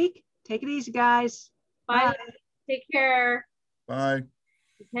next week. Take it easy, guys. Bye. Take care. Bye.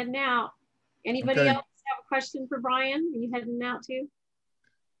 He's heading out. Anybody else have a question for Brian? Are you heading out too?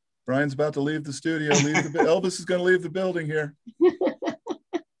 Brian's about to leave the studio. Elvis is going to leave the building here.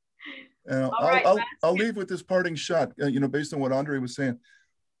 I'll leave with this parting shot, based on what Andre was saying.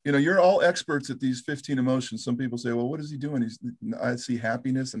 You're all experts at these 15 emotions. Some people say, well, what is he doing? I see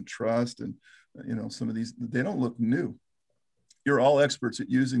happiness and trust and, some of these, they don't look new. You're all experts at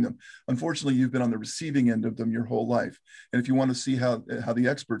using them. Unfortunately, you've been on the receiving end of them your whole life. And if you want to see how the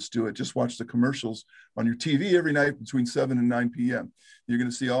experts do it, just watch the commercials on your TV every night between 7 and 9 p.m. You're going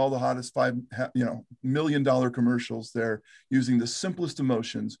to see all the hottest $5 million commercials there using the simplest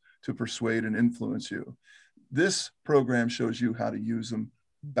emotions to persuade and influence you. This program shows you how to use them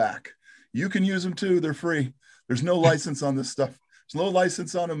back. You can use them too. They're free. There's no license on this stuff. There's no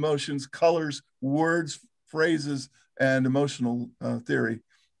license on emotions, colors, words, phrases, and emotional theory.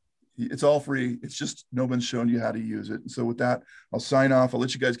 It's all free. It's just no one's shown you how to use it. And so with that, I'll sign off. I'll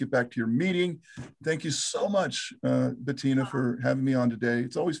let you guys get back to your meeting. Thank you so much, Bettina, for having me on today.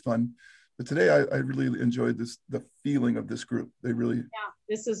 It's always fun. But today I really enjoyed the feeling of this group. They really. Yeah,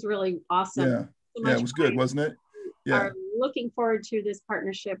 this is really awesome. Yeah, so yeah, it was good, wasn't it? Yeah. Are looking forward to this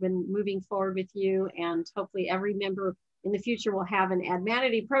partnership and moving forward with you. And hopefully every member in the future will have an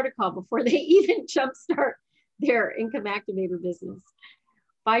Admanity protocol before they even jumpstart their income activator business.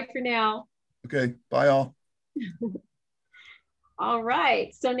 Bye for now. Okay, bye all. All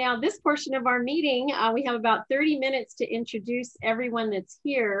right, so now this portion of our meeting, we have about 30 minutes to introduce everyone that's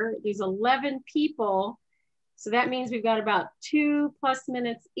here. There's 11 people, so that means we've got about 2+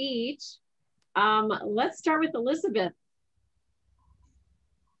 minutes each. Let's start with Elizabeth.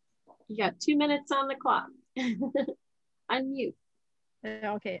 You got 2 minutes on the clock. Unmute.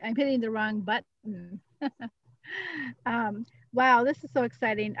 Okay, I'm hitting the wrong button. Wow, this is so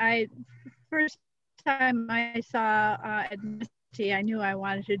exciting. First time I saw Admanity, I knew I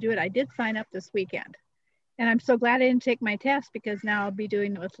wanted to do it. I did sign up this weekend. And I'm so glad I didn't take my test because now I'll be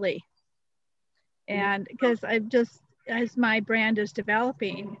doing it with Lee. And because I've just, as my brand is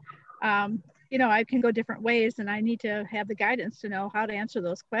developing, you know, I can go different ways and I need to have the guidance to know how to answer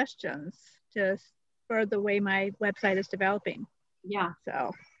those questions for the way my website is developing. Yeah.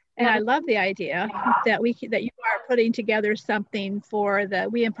 So, and I love the idea that that you are putting together something for the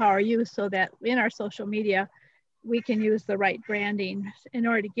We Empower You, so that in our social media, we can use the right branding in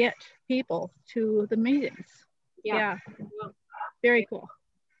order to get people to the meetings. Yeah. Very cool.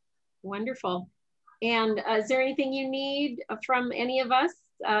 Wonderful. And is there anything you need from any of us?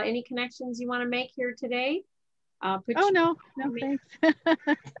 Any connections you want to make here today? No, thanks.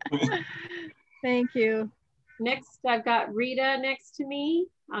 Thank you. Next, I've got Rita next to me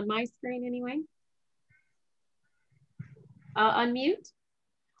on my screen anyway. Unmute.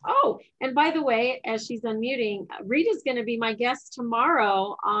 Oh, and by the way, as she's unmuting, Rita's going to be my guest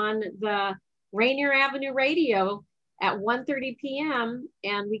tomorrow on the Rainier Avenue Radio at 1:30 p.m.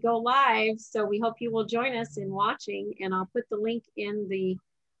 and we go live. So we hope you will join us in watching, and I'll put the link in the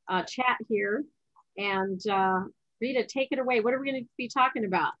chat here. And Rita, take it away. What are we going to be talking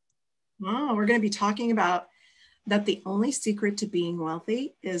about? Oh, we're going to be talking about that the only secret to being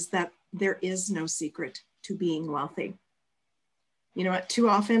wealthy is that there is no secret to being wealthy. You know what? Too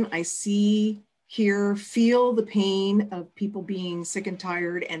often I see, hear, feel the pain of people being sick and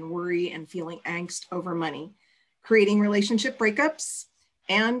tired and worry and feeling angst over money, creating relationship breakups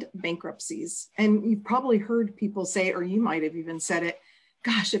and bankruptcies. And you've probably heard people say, or you might have even said it,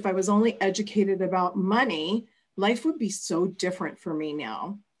 gosh, if I was only educated about money, life would be so different for me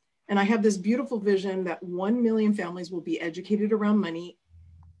now. And I have this beautiful vision that 1 million families will be educated around money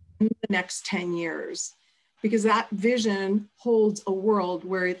in the next 10 years, because that vision holds a world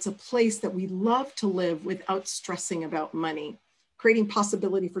where it's a place that we love to live without stressing about money, creating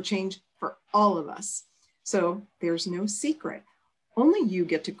possibility for change for all of us. So there's no secret. Only you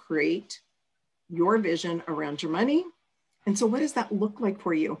get to create your vision around your money. And so what does that look like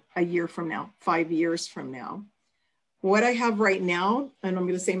for you a year from now, 5 years from now? What I have right now, and I'm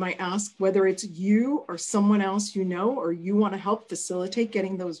going to say my ask, whether it's you or someone else you know, or you want to help facilitate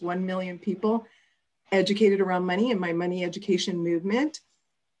getting those 1 million people educated around money in my money education movement,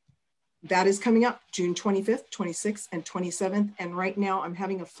 that is coming up June 25th, 26th, and 27th. And right now I'm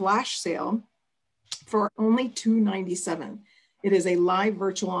having a flash sale for only $297. It is a live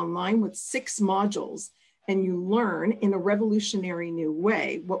virtual online with 6 modules, and you learn in a revolutionary new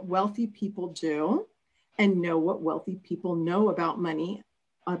way what wealthy people do and know what wealthy people know about money,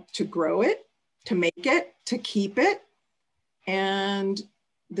 to grow it, to make it, to keep it. And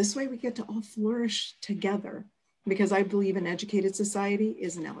this way we get to all flourish together, because I believe an educated society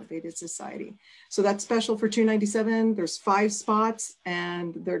is an elevated society. So that's special for $297. There's 5 spots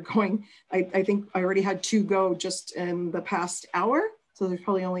and they're going, I think I already had 2 go just in the past hour. So there's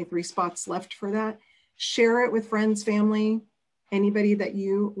probably only 3 spots left for that. Share it with friends, family, anybody that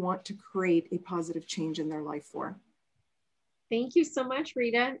you want to create a positive change in their life for. Thank you so much,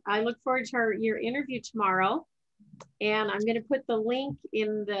 Rita. I look forward to your interview tomorrow. And I'm going to put the link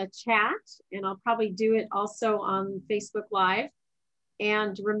in the chat, and I'll probably do it also on Facebook Live.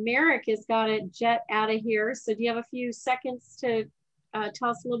 And Romeric has got to jet out of here. So do you have a few seconds to tell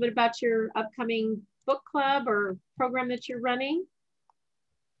us a little bit about your upcoming book club or program that you're running?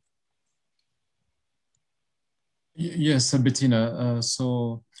 Yes, Bettina.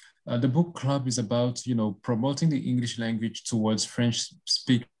 The book club is about, promoting the English language towards French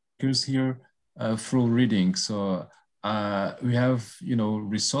speakers here through reading. So we have,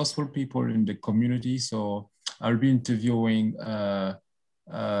 resourceful people in the community. So I'll be interviewing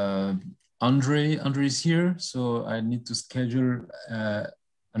Andre. Andre is here. So I need to schedule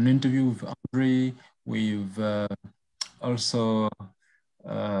an interview with Andre. We've also,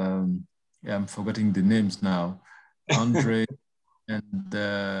 I'm forgetting the names now. Andre and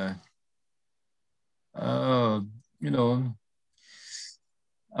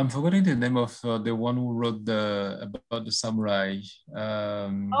I'm forgetting the name of the one who wrote about the samurai.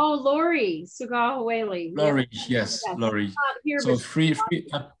 Lori Sugaweli. Lori, yes, Lori. So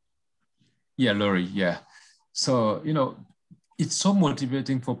Lori, yeah. So it's so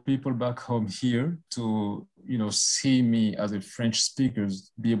motivating for people back home here to see me as a French speaker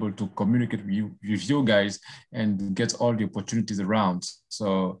be able to communicate with you guys and get all the opportunities around.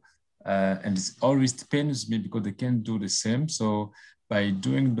 So and it always pains me because they can't do the same. So by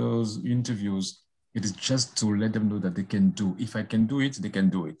doing those interviews, it is just to let them know that they can do. If I can do it, they can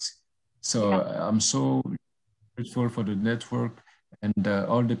do it. So I'm so grateful for the network and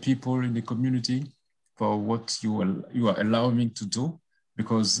all the people in the community for what you are allowing me to do,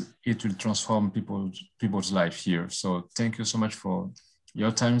 because it will transform people's life here. So thank you so much for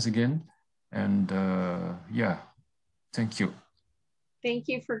your times again. And thank you. Thank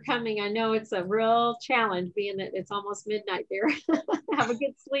you for coming. I know it's a real challenge being that it's almost midnight there. Have a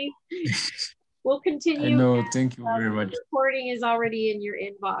good sleep. We'll continue. I know, thank you very much. The recording is already in your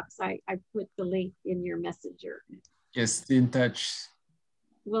inbox. I put the link in your messenger. Yes, stay in touch.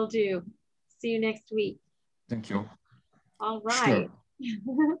 Will do. See you next week. Thank you. All right.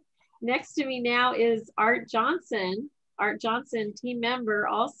 Sure. Next to me now is Art Johnson. Art Johnson, team member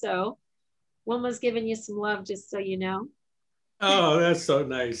also. Wilma's giving you some love, just so you know. Oh, that's so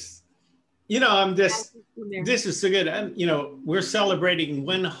nice. This is so good. We're celebrating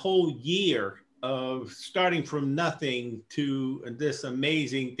one whole year of starting from nothing to this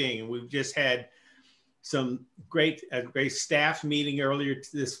amazing thing. We've just had some great staff meeting earlier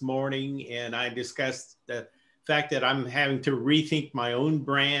this morning, and I discussed the fact that I'm having to rethink my own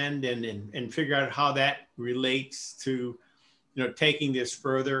brand and figure out how that relates to, taking this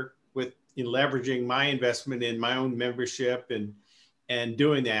further with leveraging my investment in my own membership and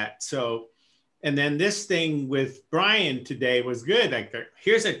doing that. So, and then this thing with Brian today was good. Like,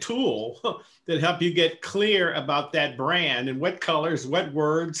 here's a tool that help you get clear about that brand and what colors, what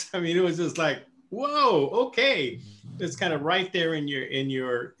words. I mean, it was just like, whoa, okay. It's kind of right there in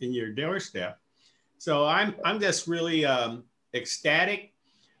your doorstep. So I'm just really ecstatic.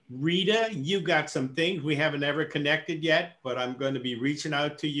 Rita, you got some things. We haven't ever connected yet, but I'm going to be reaching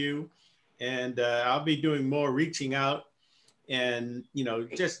out to you, and I'll be doing more reaching out and,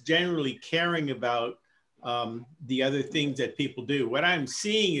 just generally caring about the other things that people do. What I'm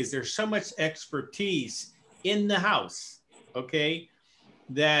seeing is there's so much expertise in the house, okay,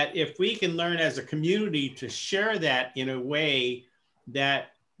 that if we can learn as a community to share that in a way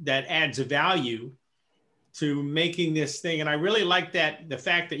that adds a value to making this thing. And I really like the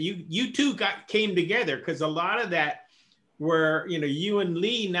fact that you two came together, because a lot of that were, you and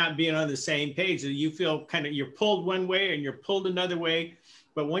Lee not being on the same page, you feel kind of, you're pulled one way and you're pulled another way.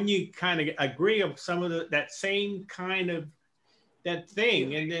 But when you kind of agree of some of that same kind of that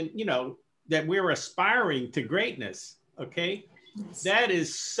thing, and then, that we're aspiring to greatness. Okay. Yes. That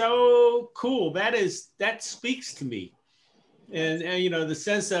is so cool. That speaks to me. And the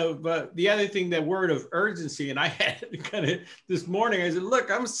sense of the other thing, that word of urgency. And I had kind of this morning, I said,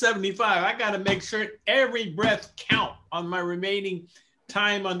 look, I'm 75. I got to make sure every breath count on my remaining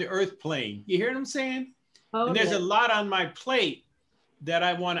time on the earth plane. You hear what I'm saying? Oh, and there's a lot on my plate that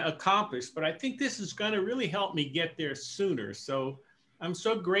I want to accomplish, but I think this is going to really help me get there sooner. So I'm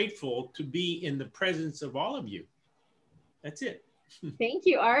so grateful to be in the presence of all of you. That's it. Thank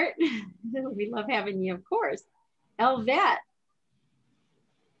you, Art. We love having you, of course. Elvette.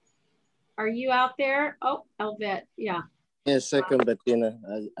 Are you out there? Oh, Elvette, yeah. Yes, second, Bettina.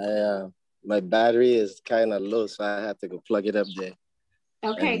 My battery is kind of low, so I have to go plug it up there.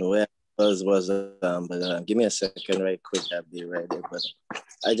 Okay. And where I was, give me a second right quick. I'll be right there. But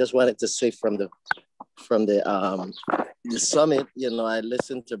I just wanted to say from the summit. You know, I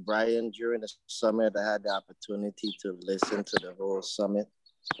listened to Brian during the summit. I had the opportunity to listen to the whole summit,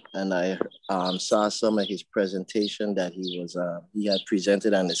 and I saw some of his presentation that he had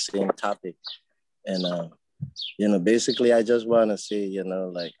presented on the same topic. And you know, basically, I just want to say, you know,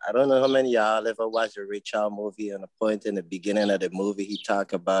 like, I don't know how many of y'all ever watched a Ray Charles movie, and a point in the beginning of the movie, he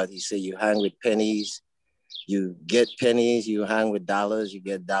said, you hang with pennies, you get pennies, you hang with dollars, you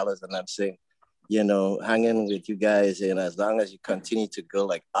get dollars. And I'm saying, you know, hanging with you guys, and as long as you continue to go,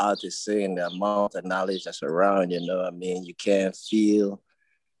 like Art is saying, the amount of knowledge that's around, you know what I mean? You can't feel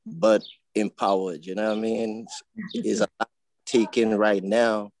but empowered, you know what I mean? It's a lot taken right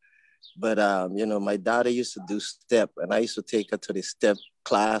now. But, you know, my daughter used to do step, and I used to take her to the step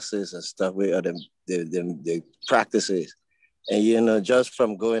classes and stuff with her, the practices. And, you know, just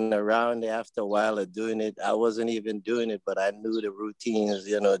from going around there after a while of doing it, I wasn't even doing it, but I knew the routines,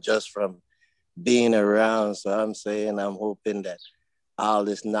 you know, just from being around. So I'm hoping that all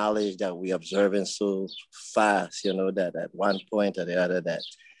this knowledge that we observing so fast, you know, that at one point or the other, that,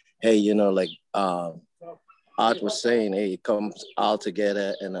 hey, you know, like, Art was saying, hey, it comes all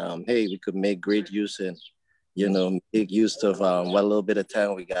together, and hey, we could make great use and, you know, make use of what little bit of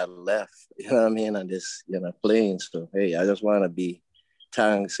time we got left, you know what I mean, on this, you know, plane. So, hey, I just want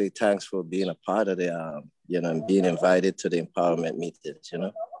to say thanks for being a part of the, you know, and being invited to the empowerment meetings, you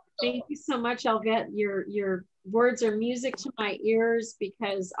know. Thank you so much, Elvette. Your words are music to my ears,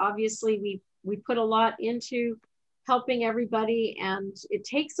 because obviously we put a lot into helping everybody, and it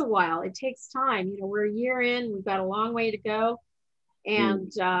takes a while. It takes time. You know, we're a year in, we've got a long way to go,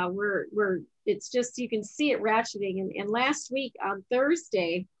 and it's just, you can see it ratcheting. And last week on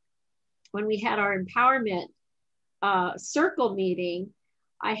Thursday, when we had our empowerment circle meeting,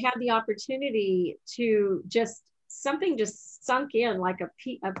 I had the opportunity to something just sunk in like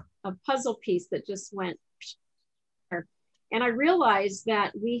a puzzle piece that just went, and I realized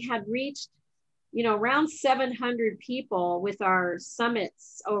that we had reached, you know, around 700 people with our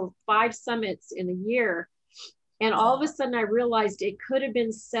summits, 5 summits in a year. And all of a sudden I realized it could have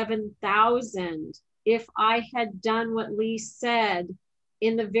been 7,000 if I had done what Lee said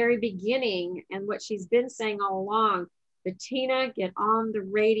in the very beginning, and what she's been saying all along. Bettina, get on the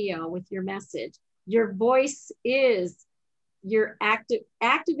radio with your message. Your voice is your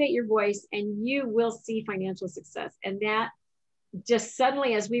activate your voice, and you will see financial success. And that just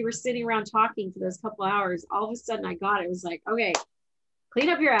suddenly, as we were sitting around talking for those couple hours, all of a sudden I got it. It was like, okay, clean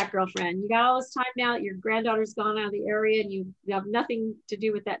up your act, girlfriend. You got all this time now that your granddaughter's gone out of the area, and you have nothing to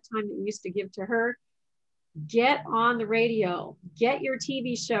do with that time that you used to give to her. Get on the radio, get your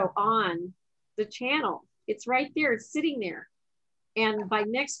TV show on the channel. It's right there, it's sitting there. And by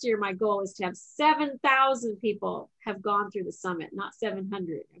next year, my goal is to have 7,000 people have gone through the summit, not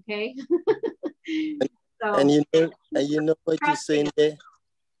 700, okay? So, and you know what you're saying there?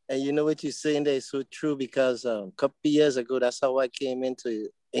 And you know what you're saying there is so true, because a couple of years ago, that's how I came into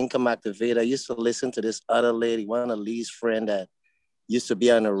Income Activator. I used to listen to this other lady, one of Lee's friend that used to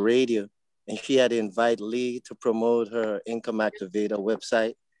be on the radio, and she had invited Lee to promote her Income Activator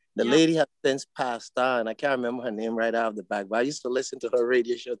website. The lady has since passed on. I can't remember her name right out of the back, but I used to listen to her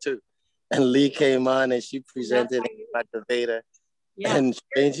radio show too. And Lee came on and she presented Income Activator. Yeah. And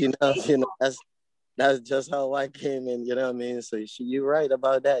strange enough, you know, that's just how I came in, you know what I mean? So you're right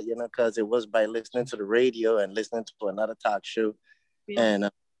about that, you know, because it was by listening to the radio and listening to another talk show. Yeah.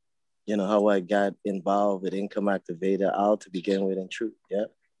 And, you know, how I got involved with Income Activator all to begin with, in truth. Yeah.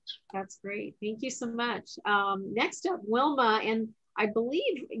 That's great. Thank you so much. Next up, Wilma. And I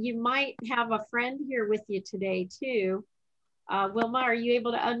believe you might have a friend here with you today too. Wilma, are you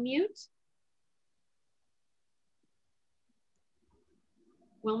able to unmute?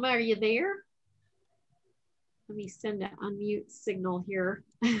 Wilma, are you there? Let me send an unmute signal here.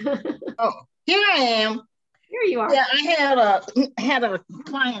 Oh, here I am. Here you are. Yeah, I had a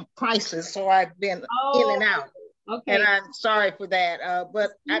client crisis, so I've been in and out. Okay. And I'm sorry for that.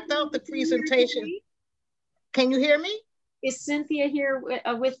 But I thought the presentation. Can you hear me? Is Cynthia here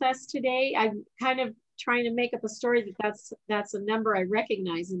with us today? I'm kind of trying to make up a story that's a number I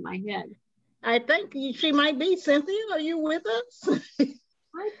recognize in my head. I think she might be. Cynthia, are you with us?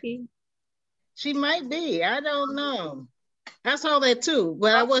 Might be. She might be. I don't know. I saw that too,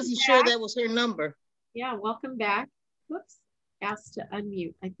 but I wasn't sure that was her number. Yeah, welcome back. Whoops, asked to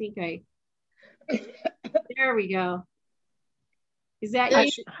unmute. I think there we go. Is that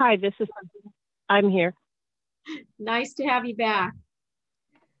you? Hi, I'm here. Nice to have you back.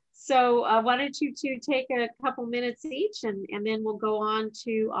 So why don't you two take a couple minutes each, and then we'll go on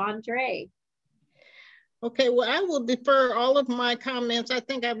to Andre. Okay, well, I will defer all of my comments. I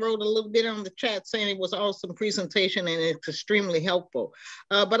think I wrote a little bit on the chat saying it was awesome presentation and it's extremely helpful.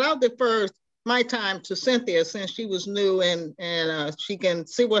 But I'll defer my time to Cynthia since she was new and she can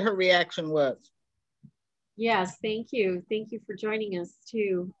see what her reaction was. Yes, thank you. Thank you for joining us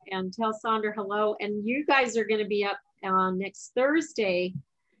too. And tell Sandra hello. And you guys are going to be up on next Thursday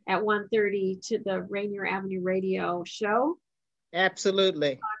at 1:30 to the Rainier Avenue Radio show.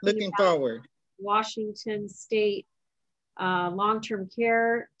 Absolutely. Looking forward. Washington State long-term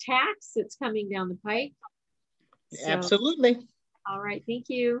care tax that's coming down the pike. So, absolutely. All right, thank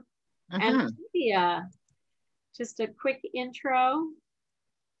you. And Cynthia, just a quick intro.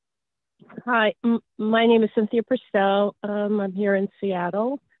 Hi, my name is Cynthia Purcell. I'm here in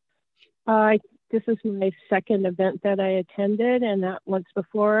Seattle. This is my second event that I attended, and that once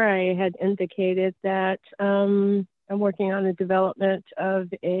before I had indicated that I'm working on the development of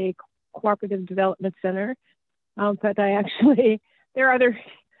a cooperative development center. But I actually, there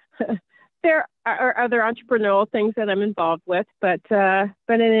are other entrepreneurial things that I'm involved with, but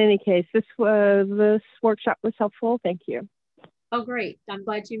in any case, this workshop was helpful. Thank you. Oh, great. I'm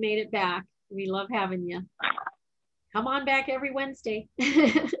glad you made it back. We love having you. Come on back every Wednesday.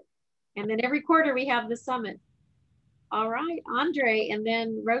 And then every quarter we have the summit. All right, Andre, and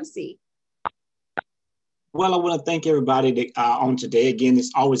then Rosie. Well, I want to thank everybody that, on today. Again,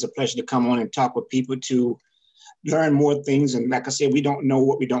 it's always a pleasure to come on and talk with people to learn more things. And like I said, we don't know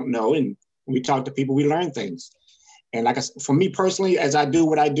what we don't know. And when we talk to people, we learn things. And like I said, for me personally, as I do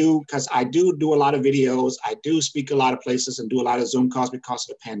what I do, because I do a lot of videos, I do speak a lot of places and do a lot of Zoom calls because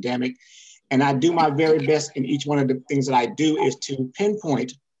of the pandemic. And I do my very best in each one of the things that I do is to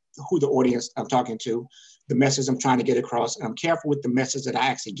pinpoint who the audience I'm talking to, the message I'm trying to get across. And I'm careful with the message that I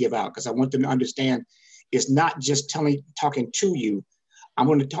actually give out because I want them to understand it's not just talking to you. I'm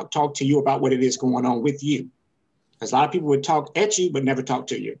going to talk to you about what it is going on with you. Because a lot of people would talk at you, but never talk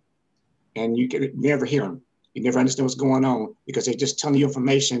to you. And you can never hear them. You never understand what's going on because they're just telling you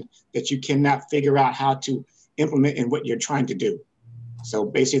information that you cannot figure out how to implement in what you're trying to do. So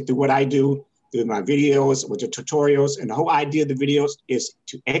basically through what I do, through my videos, with the tutorials, and the whole idea of the videos is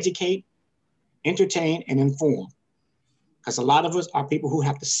to educate, entertain, and inform. Because a lot of us are people who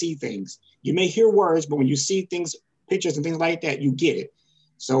have to see things. You may hear words, but when you see things, pictures and things like that, you get it.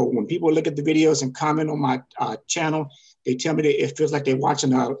 So when people look at the videos and comment on my channel, they tell me that it feels like they're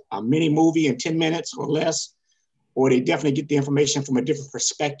watching a mini movie in 10 minutes or less, or they definitely get the information from a different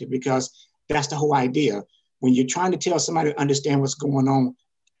perspective because that's the whole idea. When you're trying to tell somebody to understand what's going on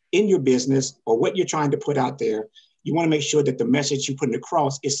in your business or what you're trying to put out there, you want to make sure that the message you're putting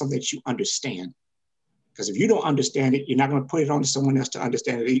across is something that you understand. Because if you don't understand it, you're not going to put it on to someone else to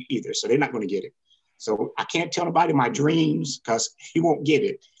understand it either. So they're not going to get it. So I can't tell nobody my dreams because he won't get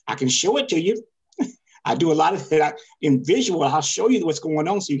it. I can show it to you. I do a lot of it in visual. I'll show you what's going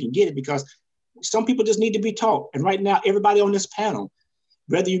on so you can get it because some people just need to be taught. And right now, everybody on this panel,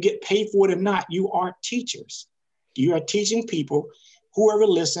 whether you get paid for it or not, you are teachers. You are teaching people, whoever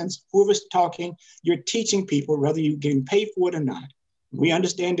listens, whoever's talking, you're teaching people, whether you're getting paid for it or not. We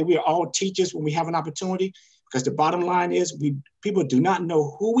understand that we are all teachers when we have an opportunity because the bottom line is people do not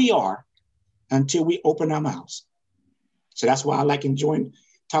know who we are until we open our mouths. So that's why I like enjoying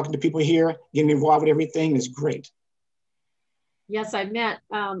talking to people here, getting involved with everything is great. Yes, I met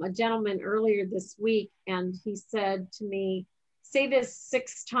a gentleman earlier this week and he said to me, say this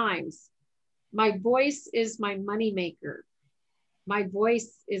 6 times. My voice is my moneymaker. My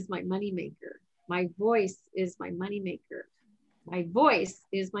voice is my moneymaker. My voice is my moneymaker. My voice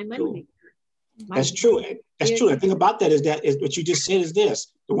is my moneymaker. That's true. That's true. The thing about that is what you just said is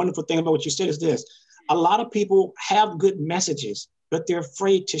this. The wonderful thing about what you said is this. A lot of people have good messages, but they're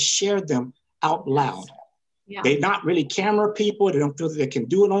afraid to share them out loud. Yeah. They're not really camera people. They don't feel that they can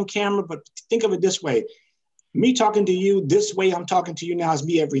do it on camera, but think of it this way. Me talking to you this way I'm talking to you now is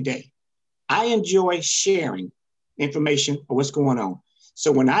me every day. I enjoy sharing information of what's going on.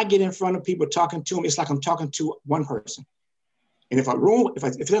 So when I get in front of people talking to them, it's like I'm talking to one person. And if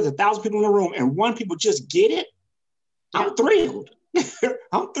there's 1,000 people in the room and one people just get it, yeah. I'm thrilled.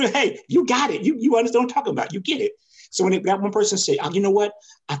 I'm thrilled. Hey, you got it. You understand what I'm talking about. You get it. So when that one person say, oh, you know what?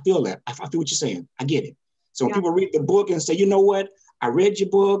 I feel that. I feel what you're saying. I get it. So when people read the book and say, you know what? I read your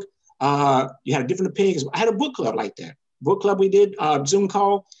book. You had a different opinion. I had a book club like that. Book club we did, Zoom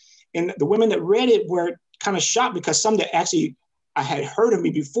call. And the women that read it were kind of shocked because some that actually I had heard of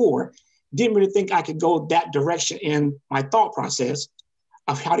me before didn't really think I could go that direction in my thought process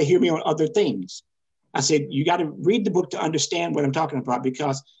of how to hear me on other things. I said, you got to read the book to understand what I'm talking about,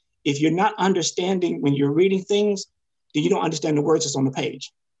 because if you're not understanding when you're reading things, then you don't understand the words that's on the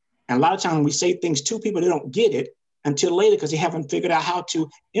page. And a lot of times we say things to people, they don't get it until later because they haven't figured out how to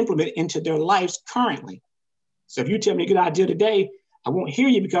implement it into their lives currently. So if you tell me a good idea today, I won't hear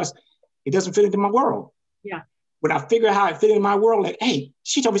you because it doesn't fit into my world. Yeah. When I figure out how it fit in my world, like, hey,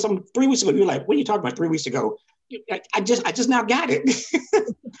 she told me something 3 weeks ago. You're like, what are you talking about 3 weeks ago? I just now got it.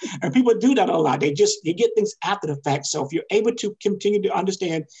 And people do that a lot. You get things after the fact. So if you're able to continue to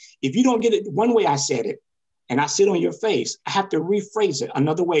understand, if you don't get it one way I said it, and I sit on your face, I have to rephrase it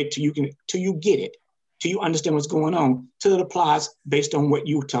another way till you get it, till you understand what's going on, till it applies based on what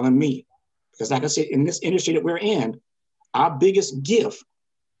you're telling me. Because like I said, in this industry that we're in, our biggest gift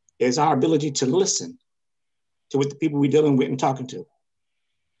is our ability to listen to what the people we're dealing with and talking to.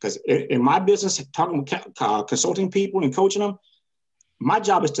 Because in my business, consulting people and coaching them, my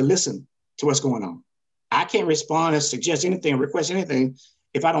job is to listen to what's going on. I can't respond or suggest anything, request anything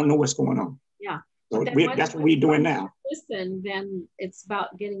if I don't know what's going on. Yeah. So that's what we're doing now. Listen, then it's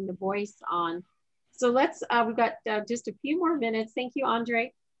about getting the voice on. So let's, we've got just a few more minutes. Thank you,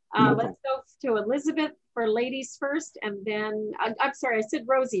 Andre. Let's go to Elizabeth for ladies first, and then, I'm sorry, I said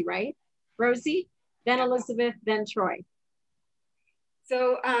Rosie, right? Rosie, then Elizabeth, then Troy.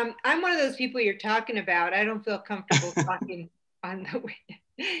 So I'm one of those people you're talking about. I don't feel comfortable talking on the way.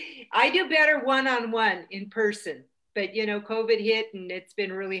 I do better one-on-one in person, but you know, COVID hit and it's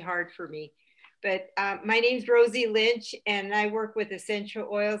been really hard for me. But my name's Rosie Lynch, and I work with essential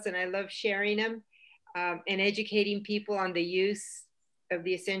oils, and I love sharing them and educating people on the use of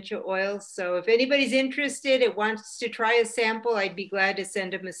the essential oils. So if anybody's interested and wants to try a sample, I'd be glad to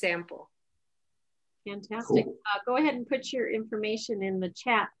send them a sample. Fantastic. Cool. Go ahead and put your information in the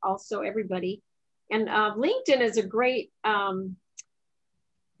chat also, everybody. And LinkedIn is a great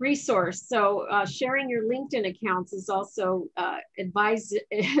resource. So sharing your LinkedIn accounts is also advised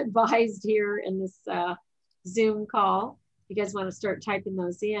here in this Zoom call. You guys want to start typing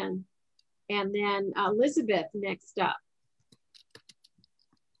those in. And then Elizabeth next up.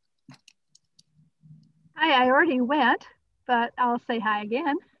 Hi, I already went, but I'll say hi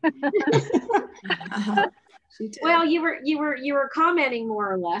again. Well, you were commenting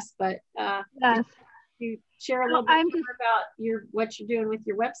more or less, but yes. You share a little bit more about what you're doing with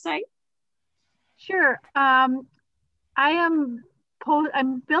your website? Sure. I'm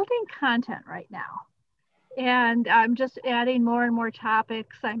building content right now, and I'm just adding more and more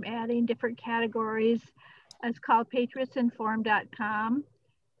topics. I'm adding different categories. It's called patriotsinformed.com.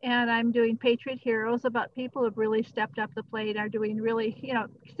 And I'm doing Patriot Heroes about people who've really stepped up the plate, are doing really, you know,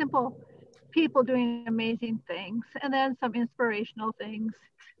 simple people doing amazing things, and then some inspirational things.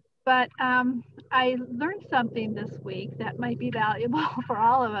 But I learned something this week that might be valuable for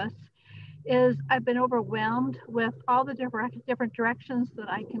all of us, is I've been overwhelmed with all the different directions that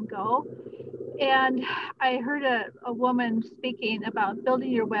I can go. And I heard a woman speaking about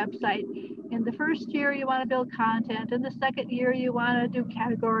building your website. In the first year, you want to build content. In the second year, you want to do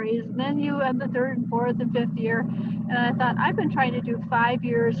categories. And then you have the third and fourth and fifth year. And I thought, I've been trying to do 5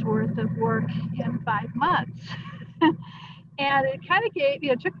 years worth of work in 5 months. And it kind of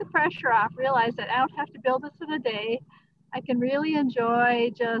took the pressure off, realized that I don't have to build this in a day. I can really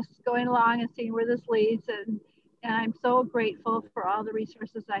enjoy just going along and seeing where this leads. And I'm so grateful for all the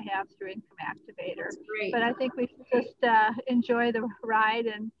resources I have through Income Activator. But I think we should just enjoy the ride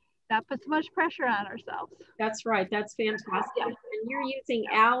and not put so much pressure on ourselves. That's right. That's fantastic. Yeah. And you're using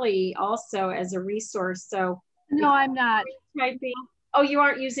Allie also as a resource. So no, I'm not. Typing. Oh, you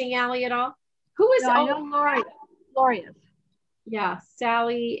aren't using Allie at all? Who is? No, I know Lori is. Yeah,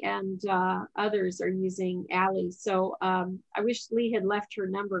 Sally and others are using Allie. So I wish Lee had left her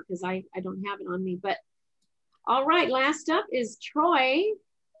number because I don't have it on me. But all right, last up is Troy.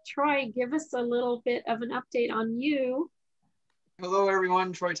 Troy, give us a little bit of an update on you. Hello,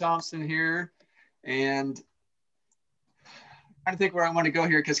 everyone. Troy Thompson here. And I'm trying to think where I want to go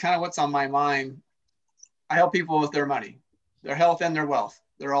here, because kind of what's on my mind, I help people with their money, their health and their wealth.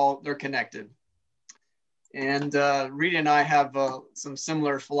 They're connected. And Rita and I have some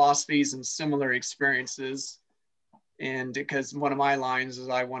similar philosophies and similar experiences. And because one of my lines is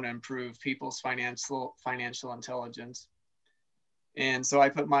I want to improve people's financial intelligence. And so I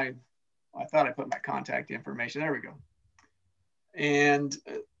thought I put my contact information. There we go. And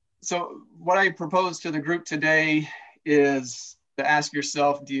so what I propose to the group today is to ask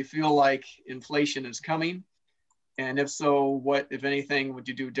yourself, do you feel like inflation is coming? And if so, what, if anything, would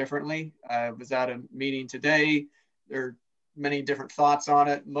you do differently? I was at a meeting today. There are many different thoughts on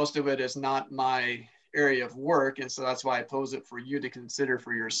it. Most of it is not my area of work. And so that's why I pose it for you to consider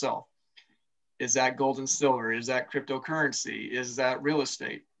for yourself. Is that gold and silver? Is that cryptocurrency? Is that real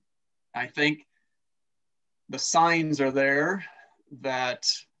estate? I think the signs are there that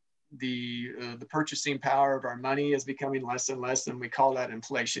the purchasing power of our money is becoming less and less, and we call that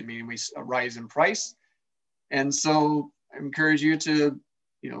inflation, meaning a rise in price. And so I encourage you to,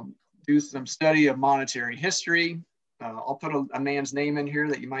 do some study of monetary history. I'll put a man's name in here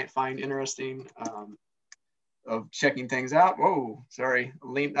that you might find interesting, of checking things out. Whoa, sorry,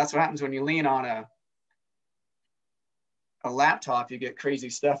 that's what happens when you lean on a laptop. You get crazy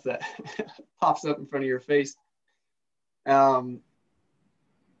stuff that pops up in front of your face. I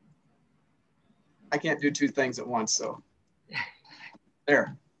can't do two things at once, so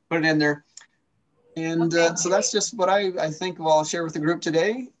there, put it in there. And so that's just what I think I'll share with the group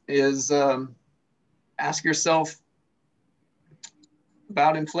today is ask yourself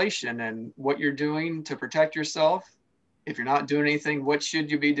about inflation and what you're doing to protect yourself. If you're not doing anything, what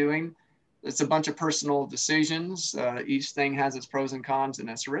should you be doing? It's a bunch of personal decisions. Each thing has its pros and cons and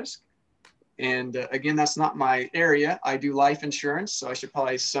its risk. And again, that's not my area. I do life insurance, so I should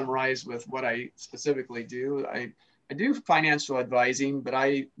probably summarize with what I specifically do. I do financial advising, but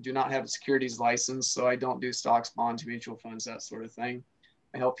I do not have a securities license, so I don't do stocks, bonds, mutual funds, that sort of thing.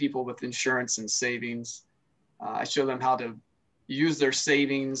 I help people with insurance and savings. I show them how to use their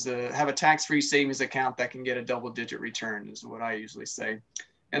savings, have a tax-free savings account that can get a double-digit return is what I usually say.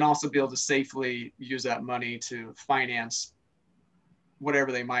 And also be able to safely use that money to finance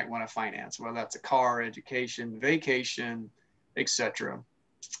whatever they might want to finance, whether that's a car, education, vacation, etc.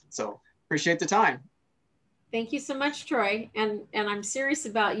 So appreciate the time. Thank you so much, Troy. And I'm serious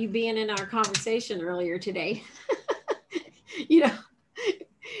about you being in our conversation earlier today.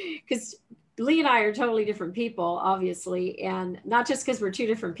 Because Lee and I are totally different people, obviously, and not just because we're two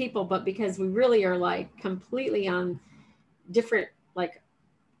different people, but because we really are like completely on different, like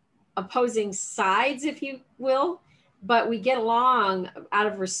opposing sides, if you will, but we get along out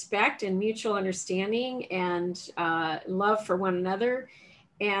of respect and mutual understanding and love for one another.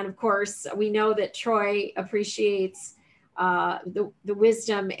 And of course, we know that Troy appreciates the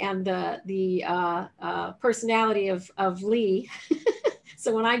wisdom and the personality of Lee.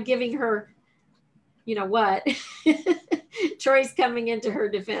 So when I'm giving her, Troy's coming into her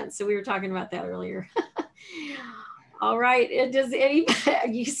defense. So we were talking about that earlier. All right.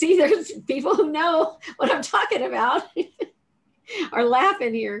 You see, there's people who know what I'm talking about are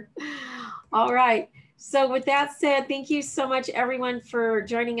laughing here. All right. So with that said, thank you so much, everyone, for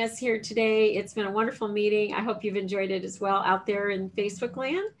joining us here today. It's been a wonderful meeting. I hope you've enjoyed it as well out there in Facebook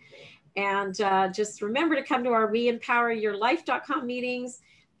land. And just remember to come to our WeEmpowerYourLife.com meetings,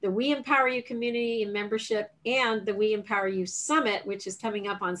 the We Empower You community and membership, and the We Empower You Summit, which is coming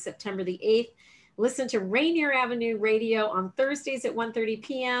up on September the 8th. Listen to Rainier Avenue Radio on Thursdays at 1:30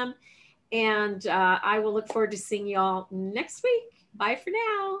 p.m. And I will look forward to seeing you all next week. Bye for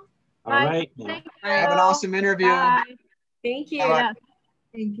now. All right. Have an awesome interview. Bye. Thank you. Bye.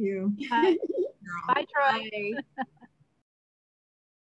 Thank you. Bye, Troy. Bye.